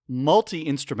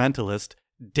 multi-instrumentalist,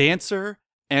 dancer,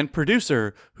 and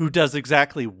producer who does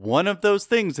exactly one of those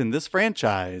things in this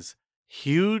franchise,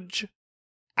 Hugh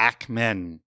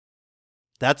Jackman.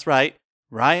 That's right,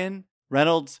 Ryan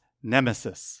Reynolds'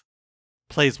 nemesis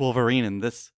plays Wolverine in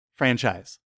this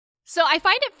franchise. So I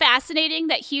find it fascinating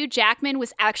that Hugh Jackman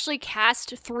was actually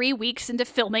cast 3 weeks into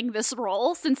filming this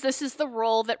role, since this is the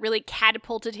role that really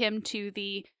catapulted him to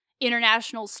the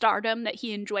international stardom that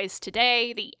he enjoys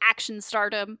today, the action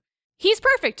stardom. He's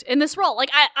perfect in this role. Like,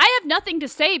 I have nothing to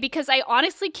say because I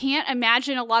honestly can't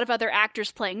imagine a lot of other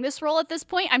actors playing this role at this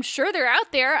point. I'm sure they're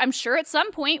out there. I'm sure at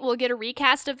some point we'll get a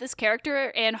recast of this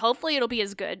character and hopefully it'll be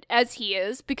as good as he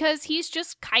is because he's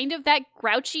just kind of that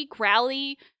grouchy,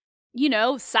 growly,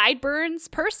 sideburns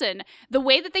person. The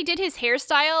way that they did his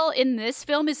hairstyle in this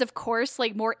film is, of course,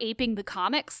 like more aping the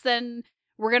comics than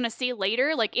we're going to see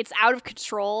later, like, it's out of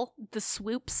control, the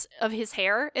swoops of his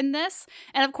hair in this.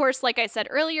 And of course, like I said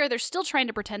earlier, they're still trying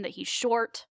to pretend that he's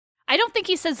short. I don't think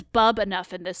he says bub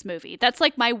enough in this movie. That's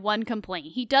like my one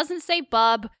complaint. He doesn't say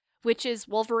bub, which is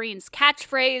Wolverine's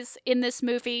catchphrase in this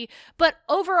movie. But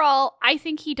overall, I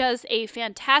think he does a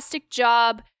fantastic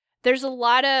job. There's a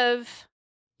lot of,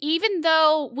 even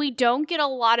though we don't get a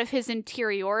lot of his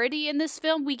interiority in this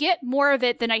film, we get more of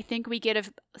it than I think we get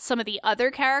of some of the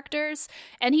other characters.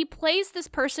 And he plays this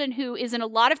person who is in a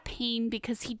lot of pain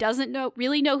because he doesn't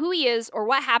really know who he is or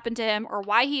what happened to him or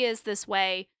why he is this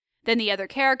way than the other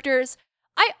characters.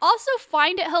 I also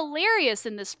find it hilarious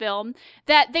in this film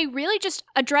that they really just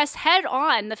address head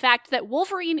on the fact that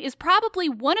Wolverine is probably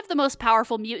one of the most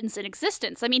powerful mutants in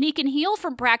existence. I mean, he can heal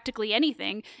from practically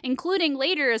anything, including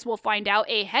later, as we'll find out,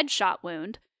 a headshot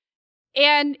wound.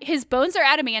 And his bones are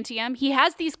adamantium. He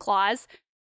has these claws,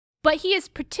 but he is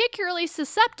particularly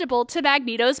susceptible to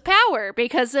Magneto's power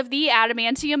because of the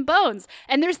adamantium bones.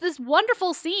 And there's this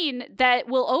wonderful scene that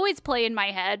will always play in my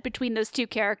head between those two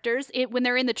characters when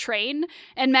they're in the train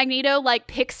and Magneto like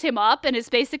picks him up and is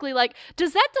basically like,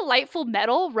 does that delightful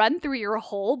metal run through your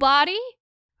whole body?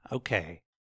 Okay.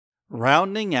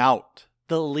 Rounding out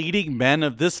the leading men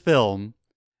of this film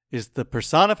is the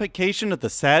personification of the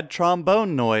sad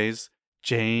trombone noise,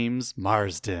 James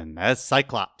Marsden as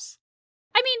Cyclops.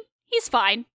 I mean, he's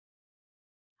fine.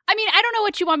 I mean, I don't know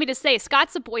what you want me to say.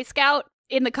 Scott's a Boy Scout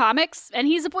in the comics, and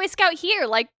he's a Boy Scout here.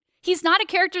 Like, he's not a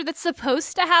character that's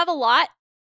supposed to have a lot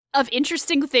of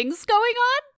interesting things going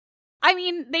on. I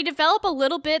mean, they develop a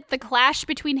little bit the clash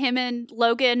between him and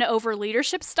Logan over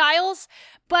leadership styles,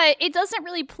 but it doesn't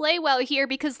really play well here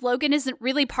because Logan isn't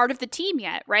really part of the team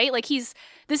yet, right? Like,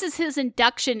 this is his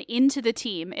induction into the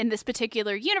team in this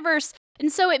particular universe.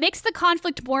 And so it makes the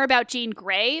conflict more about Jean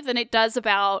Grey than it does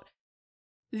about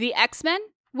the X-Men,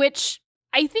 which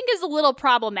I think is a little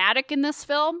problematic in this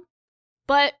film.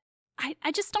 But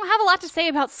I just don't have a lot to say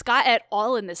about Scott at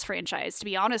all in this franchise, to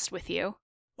be honest with you.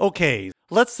 Okay,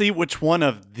 let's see which one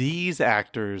of these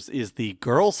actors is the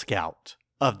Girl Scout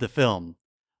of the film.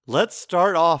 Let's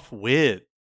start off with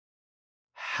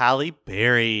Halle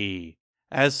Berry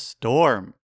as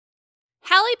Storm.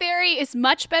 Halle Berry is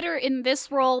much better in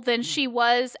this role than she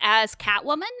was as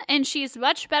Catwoman, and she's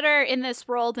much better in this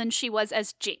role than she was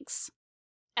as Jinx.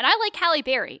 And I like Halle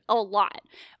Berry a lot,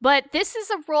 but this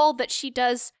is a role that she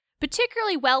does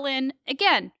particularly well in.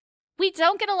 Again, we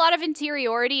don't get a lot of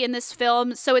interiority in this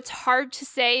film, so it's hard to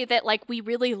say that like we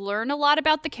really learn a lot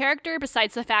about the character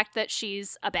besides the fact that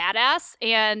she's a badass,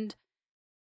 and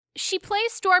she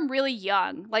plays Storm really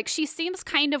young. Like, she seems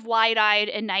kind of wide-eyed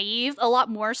and naive, a lot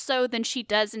more so than she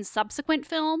does in subsequent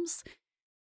films.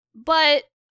 But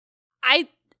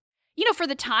for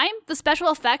the time, the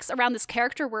special effects around this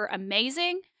character were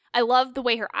amazing. I love the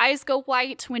way her eyes go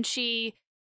white when she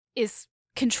is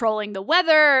controlling the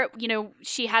weather.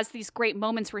 She has these great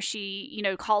moments where she,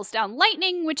 calls down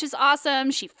lightning, which is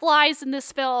awesome. She flies in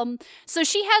this film. So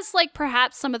she has, like,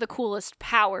 perhaps some of the coolest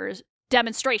powers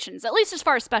demonstrations, at least as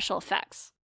far as special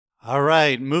effects. All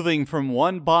right, moving from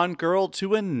one Bond girl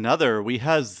to another, we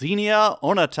have Xenia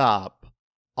Onatop,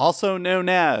 also known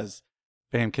as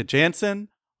Famke Janssen,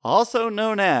 also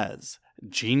known as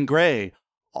Jean Grey,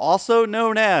 also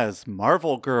known as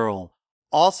Marvel Girl,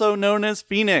 also known as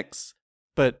Phoenix,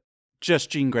 but just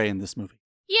Jean Grey in this movie.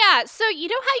 Yeah, so you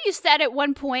know how you said at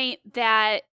one point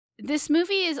that this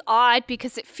movie is odd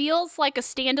because it feels like a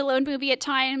standalone movie at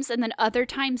times, and then other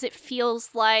times it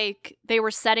feels like they were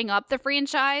setting up the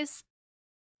franchise?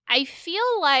 I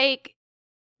feel like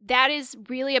that is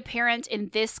really apparent in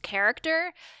this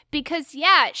character because,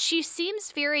 yeah, she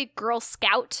seems very Girl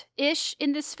Scout-ish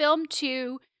in this film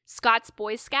to Scott's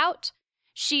Boy Scout.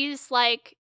 She's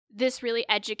like this really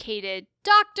educated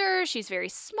doctor. She's very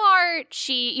smart.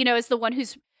 She, is the one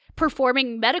who's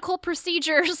performing medical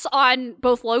procedures on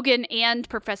both Logan and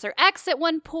Professor X at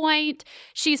one point.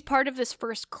 She's part of this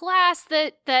first class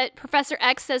that Professor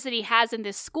X says that he has in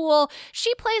this school.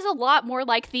 She plays a lot more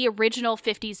like the original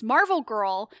 50s Marvel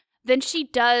Girl than she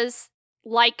does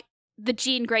like the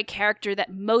Jean Grey character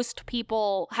that most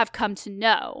people have come to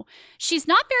know. She's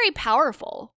not very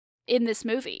powerful in this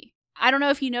movie. I don't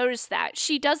know if you noticed that.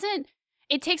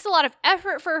 It takes a lot of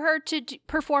effort for her to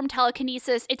perform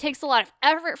telekinesis. It takes a lot of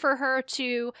effort for her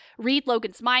to read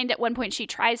Logan's mind. At one point, she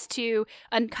tries to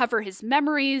uncover his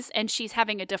memories, and she's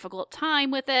having a difficult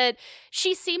time with it.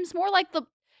 She seems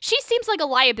like a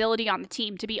liability on the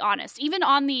team, to be honest. Even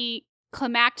on the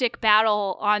climactic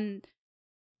battle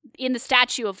in the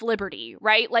Statue of Liberty,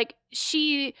 right? Like,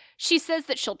 she says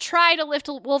that she'll try to lift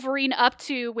Wolverine up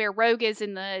to where Rogue is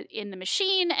in the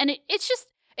machine, and it's just,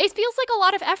 It feels like a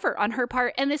lot of effort on her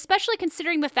part, and especially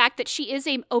considering the fact that she is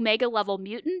a Omega level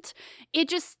mutant,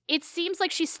 it seems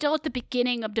like she's still at the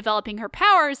beginning of developing her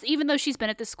powers, even though she's been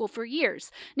at this school for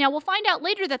years. Now, we'll find out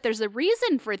later that there's a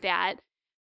reason for that.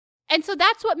 And so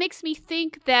that's what makes me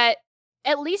think that,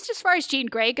 at least as far as Jean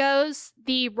Grey goes,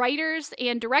 the writers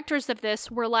and directors of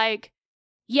this were like,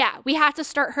 yeah, we have to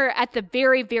start her at the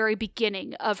very, very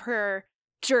beginning of her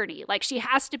journey. Like, she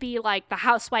has to be like the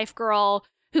housewife girl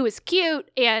who is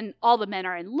cute and all the men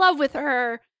are in love with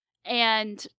her,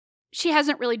 and she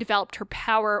hasn't really developed her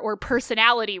power or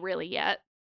personality really yet.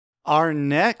 Our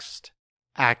next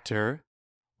actor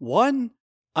won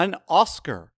an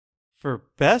Oscar for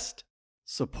Best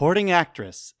Supporting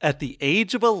Actress at the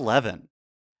age of 11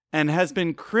 and has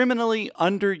been criminally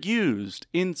underused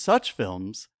in such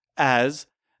films as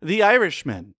The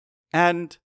Irishman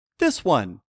and this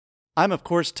one. I'm of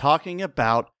course talking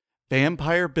about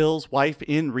Vampire Bill's wife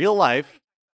in real life,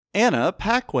 Anna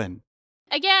Paquin.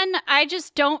 Again, I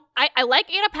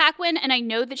like Anna Paquin, and I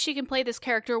know that she can play this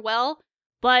character well,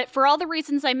 but for all the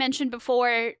reasons I mentioned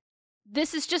before,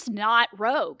 this is just not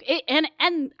Rogue. And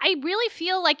I really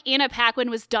feel like Anna Paquin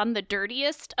was done the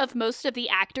dirtiest of most of the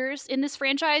actors in this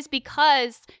franchise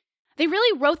because they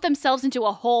really wrote themselves into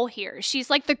a hole here. She's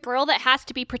like the girl that has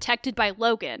to be protected by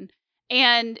Logan,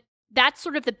 and that's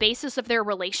sort of the basis of their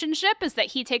relationship, is that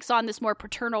he takes on this more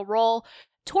paternal role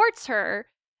towards her.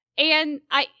 And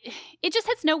it just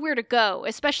has nowhere to go,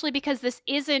 especially because this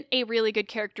isn't a really good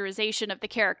characterization of the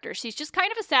character. She's just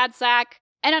kind of a sad sack.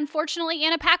 And unfortunately,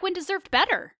 Anna Paquin deserved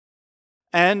better.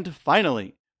 And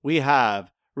finally, we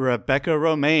have Rebecca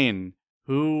Romijn,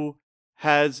 who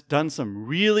has done some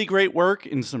really great work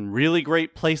in some really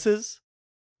great places.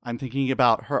 I'm thinking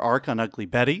about her arc on Ugly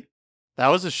Betty. That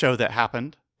was a show that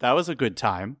happened. That was a good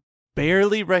time.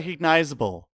 Barely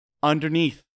recognizable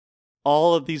underneath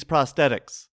all of these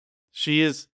prosthetics. She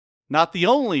is not the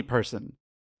only person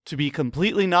to be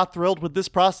completely not thrilled with this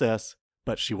process,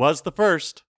 but she was the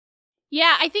first.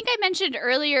 Yeah, I think I mentioned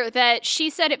earlier that she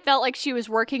said it felt like she was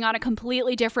working on a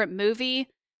completely different movie.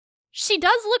 She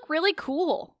does look really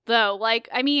cool, though. Like,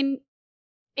 I mean,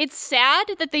 it's sad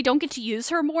that they don't get to use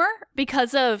her more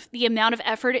because of the amount of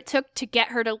effort it took to get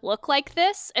her to look like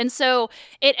this. And so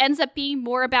it ends up being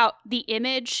more about the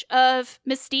image of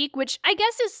Mystique, which I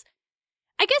guess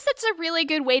that's a really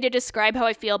good way to describe how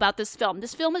I feel about this film.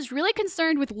 This film is really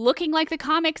concerned with looking like the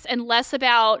comics and less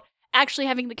about actually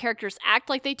having the characters act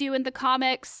like they do in the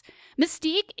comics.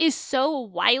 Mystique is so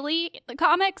wily in the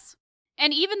comics,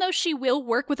 and even though she will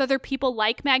work with other people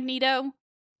like Magneto,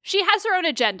 she has her own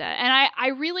agenda, and I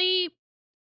really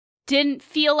didn't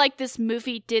feel like this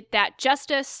movie did that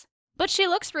justice, but she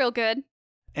looks real good.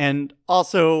 And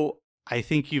also, I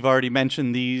think you've already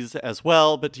mentioned these as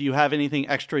well, but do you have anything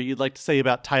extra you'd like to say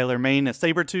about Tyler Mane as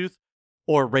Sabretooth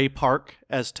or Ray Park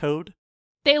as Toad?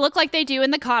 They look like they do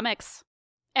in the comics,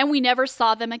 and we never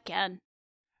saw them again.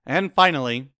 And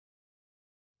finally,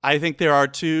 I think there are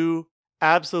two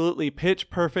absolutely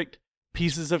pitch-perfect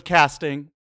pieces of casting.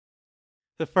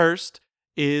 The first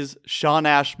is Shawn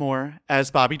Ashmore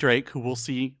as Bobby Drake, who we'll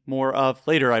see more of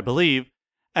later, I believe,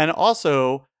 and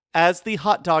also as the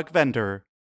hot dog vendor,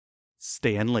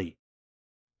 Stan Lee.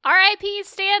 R.I.P.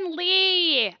 Stan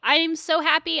Lee! I am so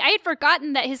happy. I had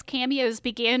forgotten that his cameos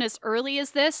began as early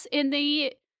as this in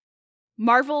the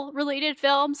Marvel-related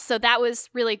films, so that was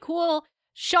really cool.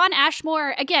 Shawn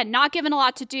Ashmore, again, not given a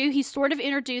lot to do. He's sort of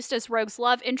introduced as Rogue's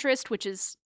love interest, which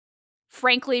is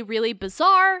frankly really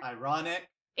bizarre.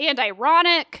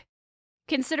 Ironic,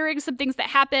 considering some things that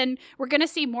happen. We're going to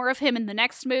see more of him in the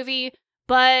next movie.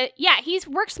 But yeah, he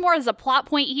works more as a plot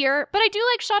point here. But I do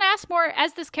like Shawn Ashmore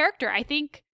as this character. I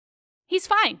think he's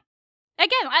fine.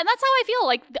 Again, that's how I feel.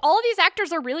 Like, all of these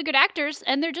actors are really good actors,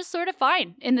 and they're just sort of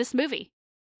fine in this movie.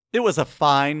 It was a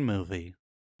fine movie.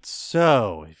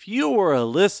 So, if you were a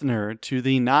listener to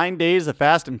the 9 Days of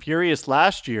Fast and Furious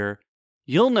last year,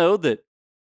 you'll know that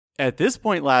at this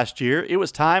point last year, it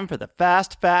was time for the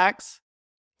Fast Facts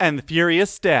and the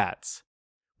Furious Stats,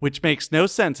 which makes no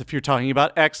sense if you're talking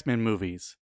about X-Men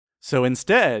movies. So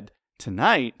instead,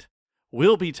 tonight,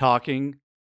 we'll be talking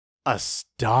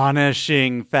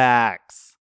astonishing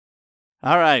facts.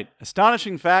 All right,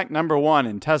 astonishing fact number 1,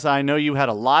 and Tessa, I know you had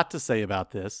a lot to say about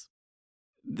this.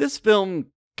 This film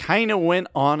kind of went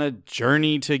on a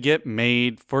journey to get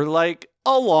made for like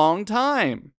a long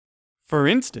time. For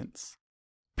instance,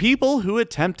 people who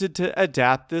attempted to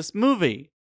adapt this movie.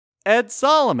 Ed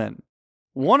Solomon,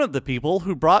 one of the people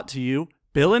who brought to you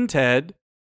Bill and Ted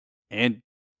and,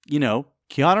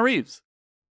 Keanu Reeves.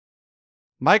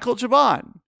 Michael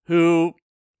Chabon, who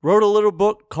wrote a little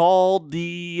book called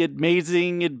The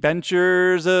Amazing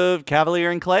Adventures of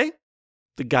Cavalier and Clay.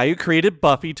 The guy who created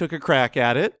Buffy took a crack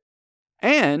at it.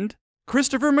 And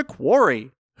Christopher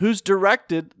McQuarrie, who's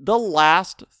directed the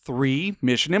last 3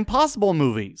 Mission Impossible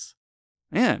movies.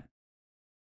 Man,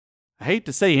 I hate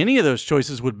to say any of those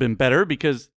choices would have been better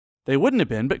because they wouldn't have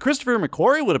been, but Christopher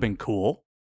McQuarrie would have been cool.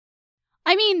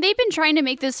 I mean, they've been trying to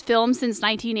make this film since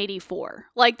 1984.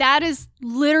 Like, that is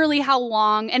literally how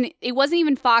long, and it wasn't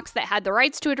even Fox that had the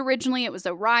rights to it originally, it was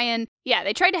Orion. Yeah,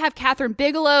 they tried to have Catherine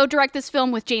Bigelow direct this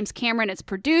film with James Cameron as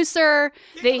producer.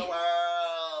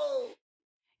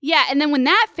 Yeah, and then when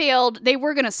that failed, they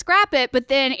were going to scrap it, but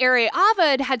then Ari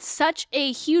Avad had such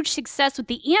a huge success with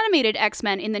the animated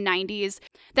X-Men in the 90s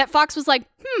that Fox was like,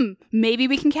 maybe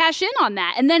we can cash in on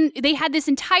that. And then they had this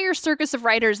entire circus of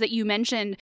writers that you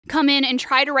mentioned come in and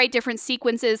try to write different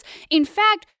sequences. In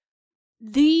fact,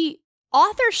 the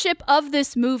authorship of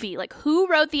this movie, like who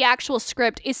wrote the actual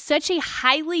script, is such a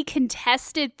highly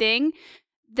contested thing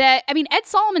that, I mean, Ed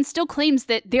Solomon still claims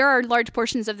that there are large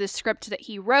portions of this script that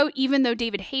he wrote, even though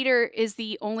David Hayter is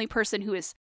the only person who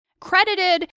is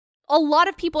credited. A lot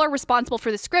of people are responsible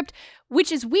for the script,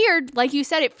 which is weird. Like you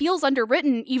said, it feels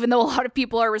underwritten, even though a lot of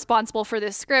people are responsible for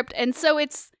this script. And so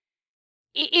it's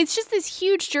just this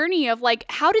huge journey of like,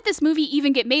 how did this movie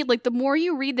even get made? Like, the more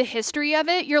you read the history of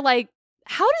it, you're like,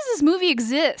 how does this movie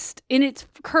exist in its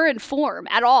current form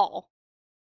at all?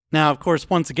 Now, of course,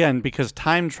 once again, because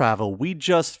time travel, we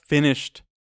just finished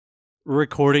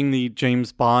recording the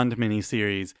James Bond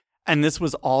miniseries, and this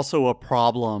was also a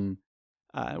problem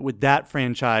with that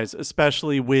franchise,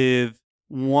 especially with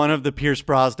one of the Pierce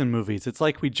Brosnan movies. It's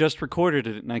like we just recorded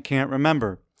it, and I can't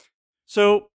remember.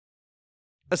 So,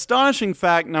 astonishing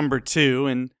fact number 2,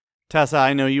 and Tessa,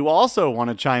 I know you also want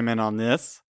to chime in on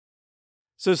this.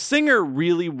 So Singer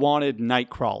really wanted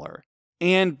Nightcrawler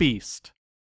and Beast,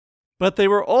 but they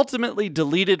were ultimately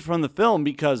deleted from the film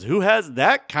because who has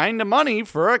that kind of money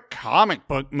for a comic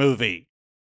book movie?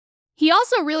 He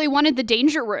also really wanted the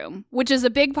Danger Room, which is a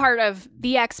big part of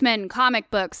the X-Men comic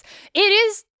books.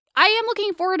 I am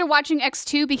looking forward to watching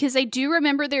X2 because I do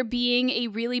remember there being a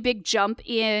really big jump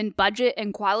in budget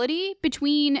and quality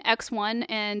between X1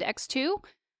 and X2.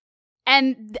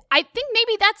 And I think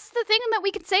maybe that's the thing that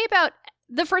we could say about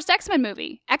the first X-Men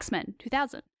movie, X-Men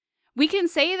 2000. We can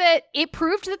say that it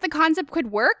proved that the concept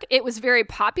could work. It was very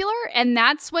popular, and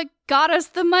that's what got us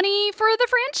the money for the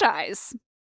franchise.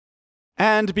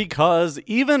 And because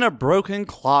even a broken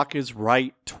clock is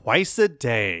right twice a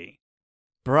day,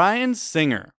 Bryan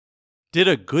Singer did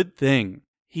a good thing.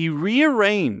 He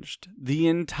rearranged the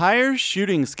entire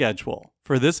shooting schedule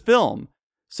for this film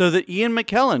so that Ian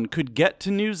McKellen could get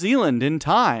to New Zealand in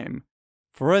time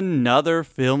for another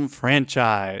film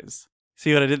franchise.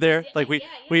 See what I did there? Like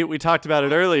we talked about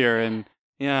it earlier, and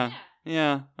yeah,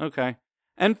 okay.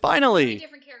 And finally,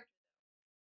 different character.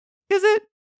 Is it?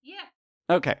 Yeah.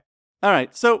 Okay. All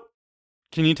right. So,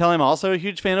 can you tell I'm also a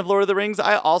huge fan of Lord of the Rings?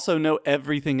 I also know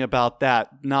everything about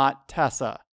that, not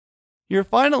Tessa. Your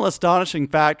final astonishing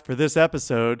fact for this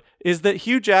episode is that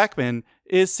Hugh Jackman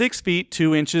is 6 feet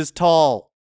 2 inches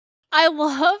tall. I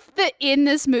love that in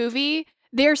this movie,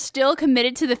 they're still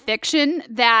committed to the fiction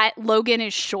that Logan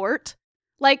is short.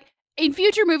 Like, in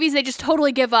future movies, they just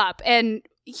totally give up, and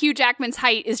Hugh Jackman's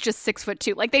height is just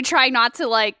 6'2". Like, they try not to,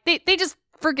 like, they just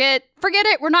forget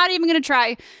it, we're not even gonna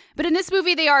try. But in this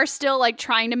movie, they are still, like,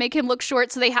 trying to make him look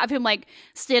short, so they have him, like,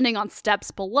 standing on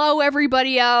steps below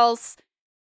everybody else.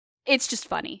 It's just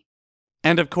funny.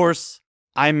 And of course,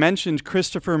 I mentioned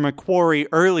Christopher McQuarrie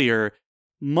earlier.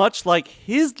 Much like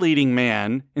his leading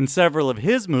man in several of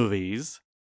his movies,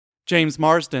 James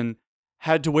Marsden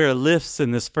had to wear lifts in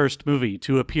this first movie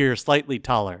to appear slightly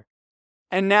taller.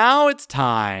 And now it's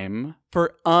time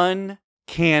for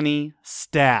Uncanny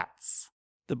Stats.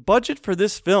 The budget for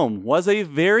this film was a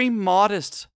very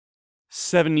modest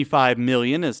 $75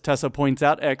 million, as Tessa points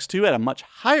out. X2 had a much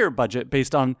higher budget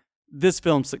based on this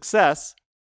film's success.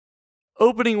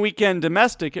 Opening weekend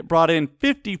domestic, it brought in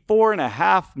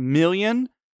 $54.5 million.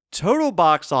 Total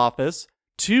box office,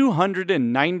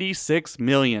 $296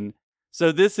 million.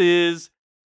 So this is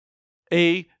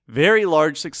a very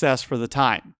large success for the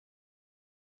time.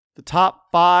 The top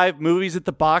 5 movies at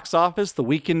the box office the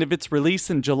weekend of its release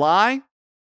in July.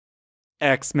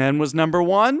 X-Men was number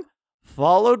 1,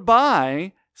 followed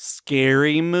by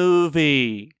Scary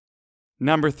Movie.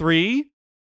 Number 3,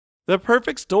 The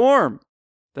Perfect Storm.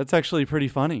 That's actually pretty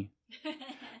funny.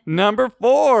 Number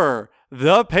 4,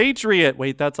 The Patriot.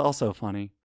 Wait, that's also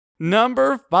funny.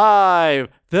 Number 5,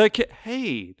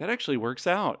 Hey, that actually works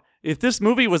out. If this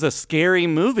movie was a scary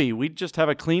movie, we'd just have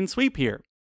a clean sweep here.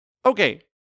 Okay,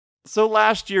 So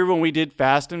last year when we did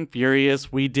Fast and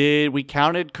Furious, we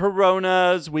counted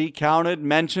coronas, we counted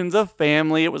mentions of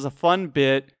family. It was a fun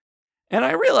bit. And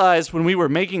I realized when we were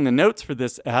making the notes for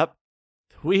this ep,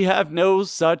 we have no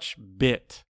such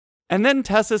bit. And then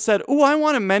Tessa said, "Oh, I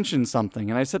want to mention something."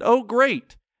 And I said, "Oh,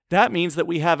 great. That means that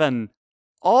we have an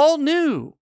all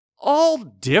new, all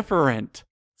different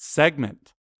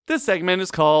segment." This segment is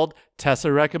called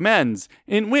Tessa Recommends,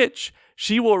 in which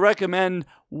she will recommend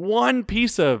one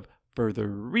piece of further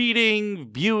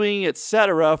reading, viewing,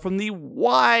 etc. from the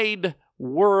wide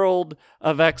world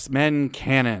of X-Men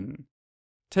canon.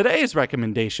 Today's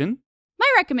recommendation. My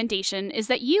recommendation is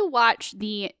that you watch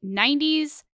the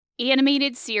 90s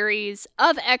animated series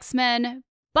of X-Men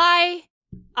by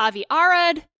Avi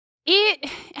Arad. It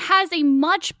has a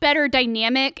much better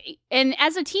dynamic, and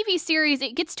as a TV series,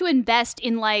 it gets to invest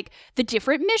in like the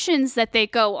different missions that they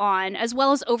go on, as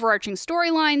well as overarching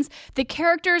storylines. The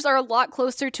characters are a lot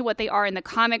closer to what they are in the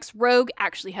comics. Rogue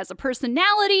actually has a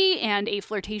personality and a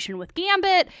flirtation with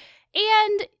Gambit,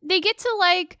 and they get to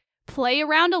like play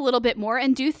around a little bit more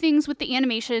and do things with the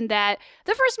animation that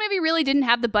the first movie really didn't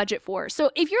have the budget for.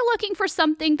 So if you're looking for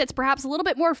something that's perhaps a little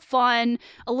bit more fun,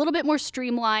 a little bit more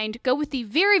streamlined, go with the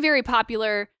very, very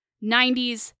popular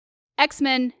 90s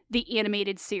X-Men, the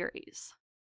animated series.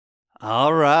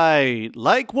 All right.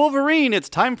 Like Wolverine, it's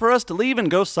time for us to leave and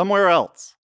go somewhere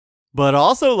else. But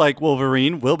also like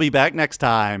Wolverine, we'll be back next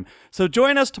time. So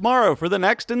join us tomorrow for the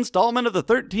next installment of the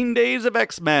 13 Days of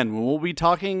X-Men, when we'll be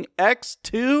talking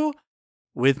X2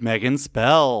 with Megan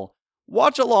Spell.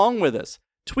 Watch along with us,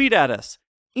 tweet at us,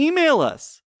 email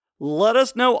us. Let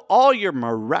us know all your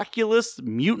miraculous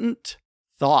mutant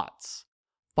thoughts.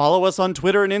 Follow us on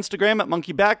Twitter and Instagram at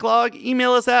Monkey Backlog.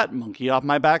 Email us at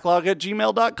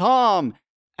monkeyoffmybacklog@gmail.com.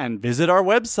 And visit our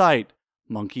website,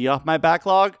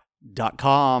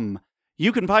 monkeyoffmybacklog.com.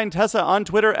 You can find Tessa on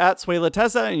Twitter at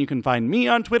SwaylaTessa, and you can find me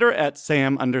on Twitter at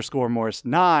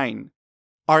Sam_Morse9.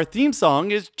 Our theme song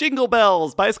is Jingle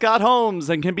Bells by Scott Holmes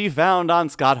and can be found on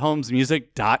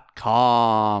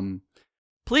scottholmesmusic.com.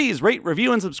 Please rate,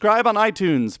 review, and subscribe on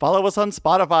iTunes. Follow us on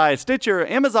Spotify, Stitcher,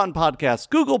 Amazon Podcasts,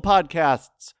 Google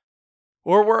Podcasts,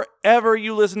 or wherever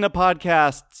you listen to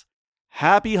podcasts.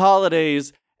 Happy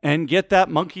holidays, and get that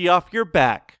monkey off your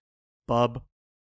back, bub.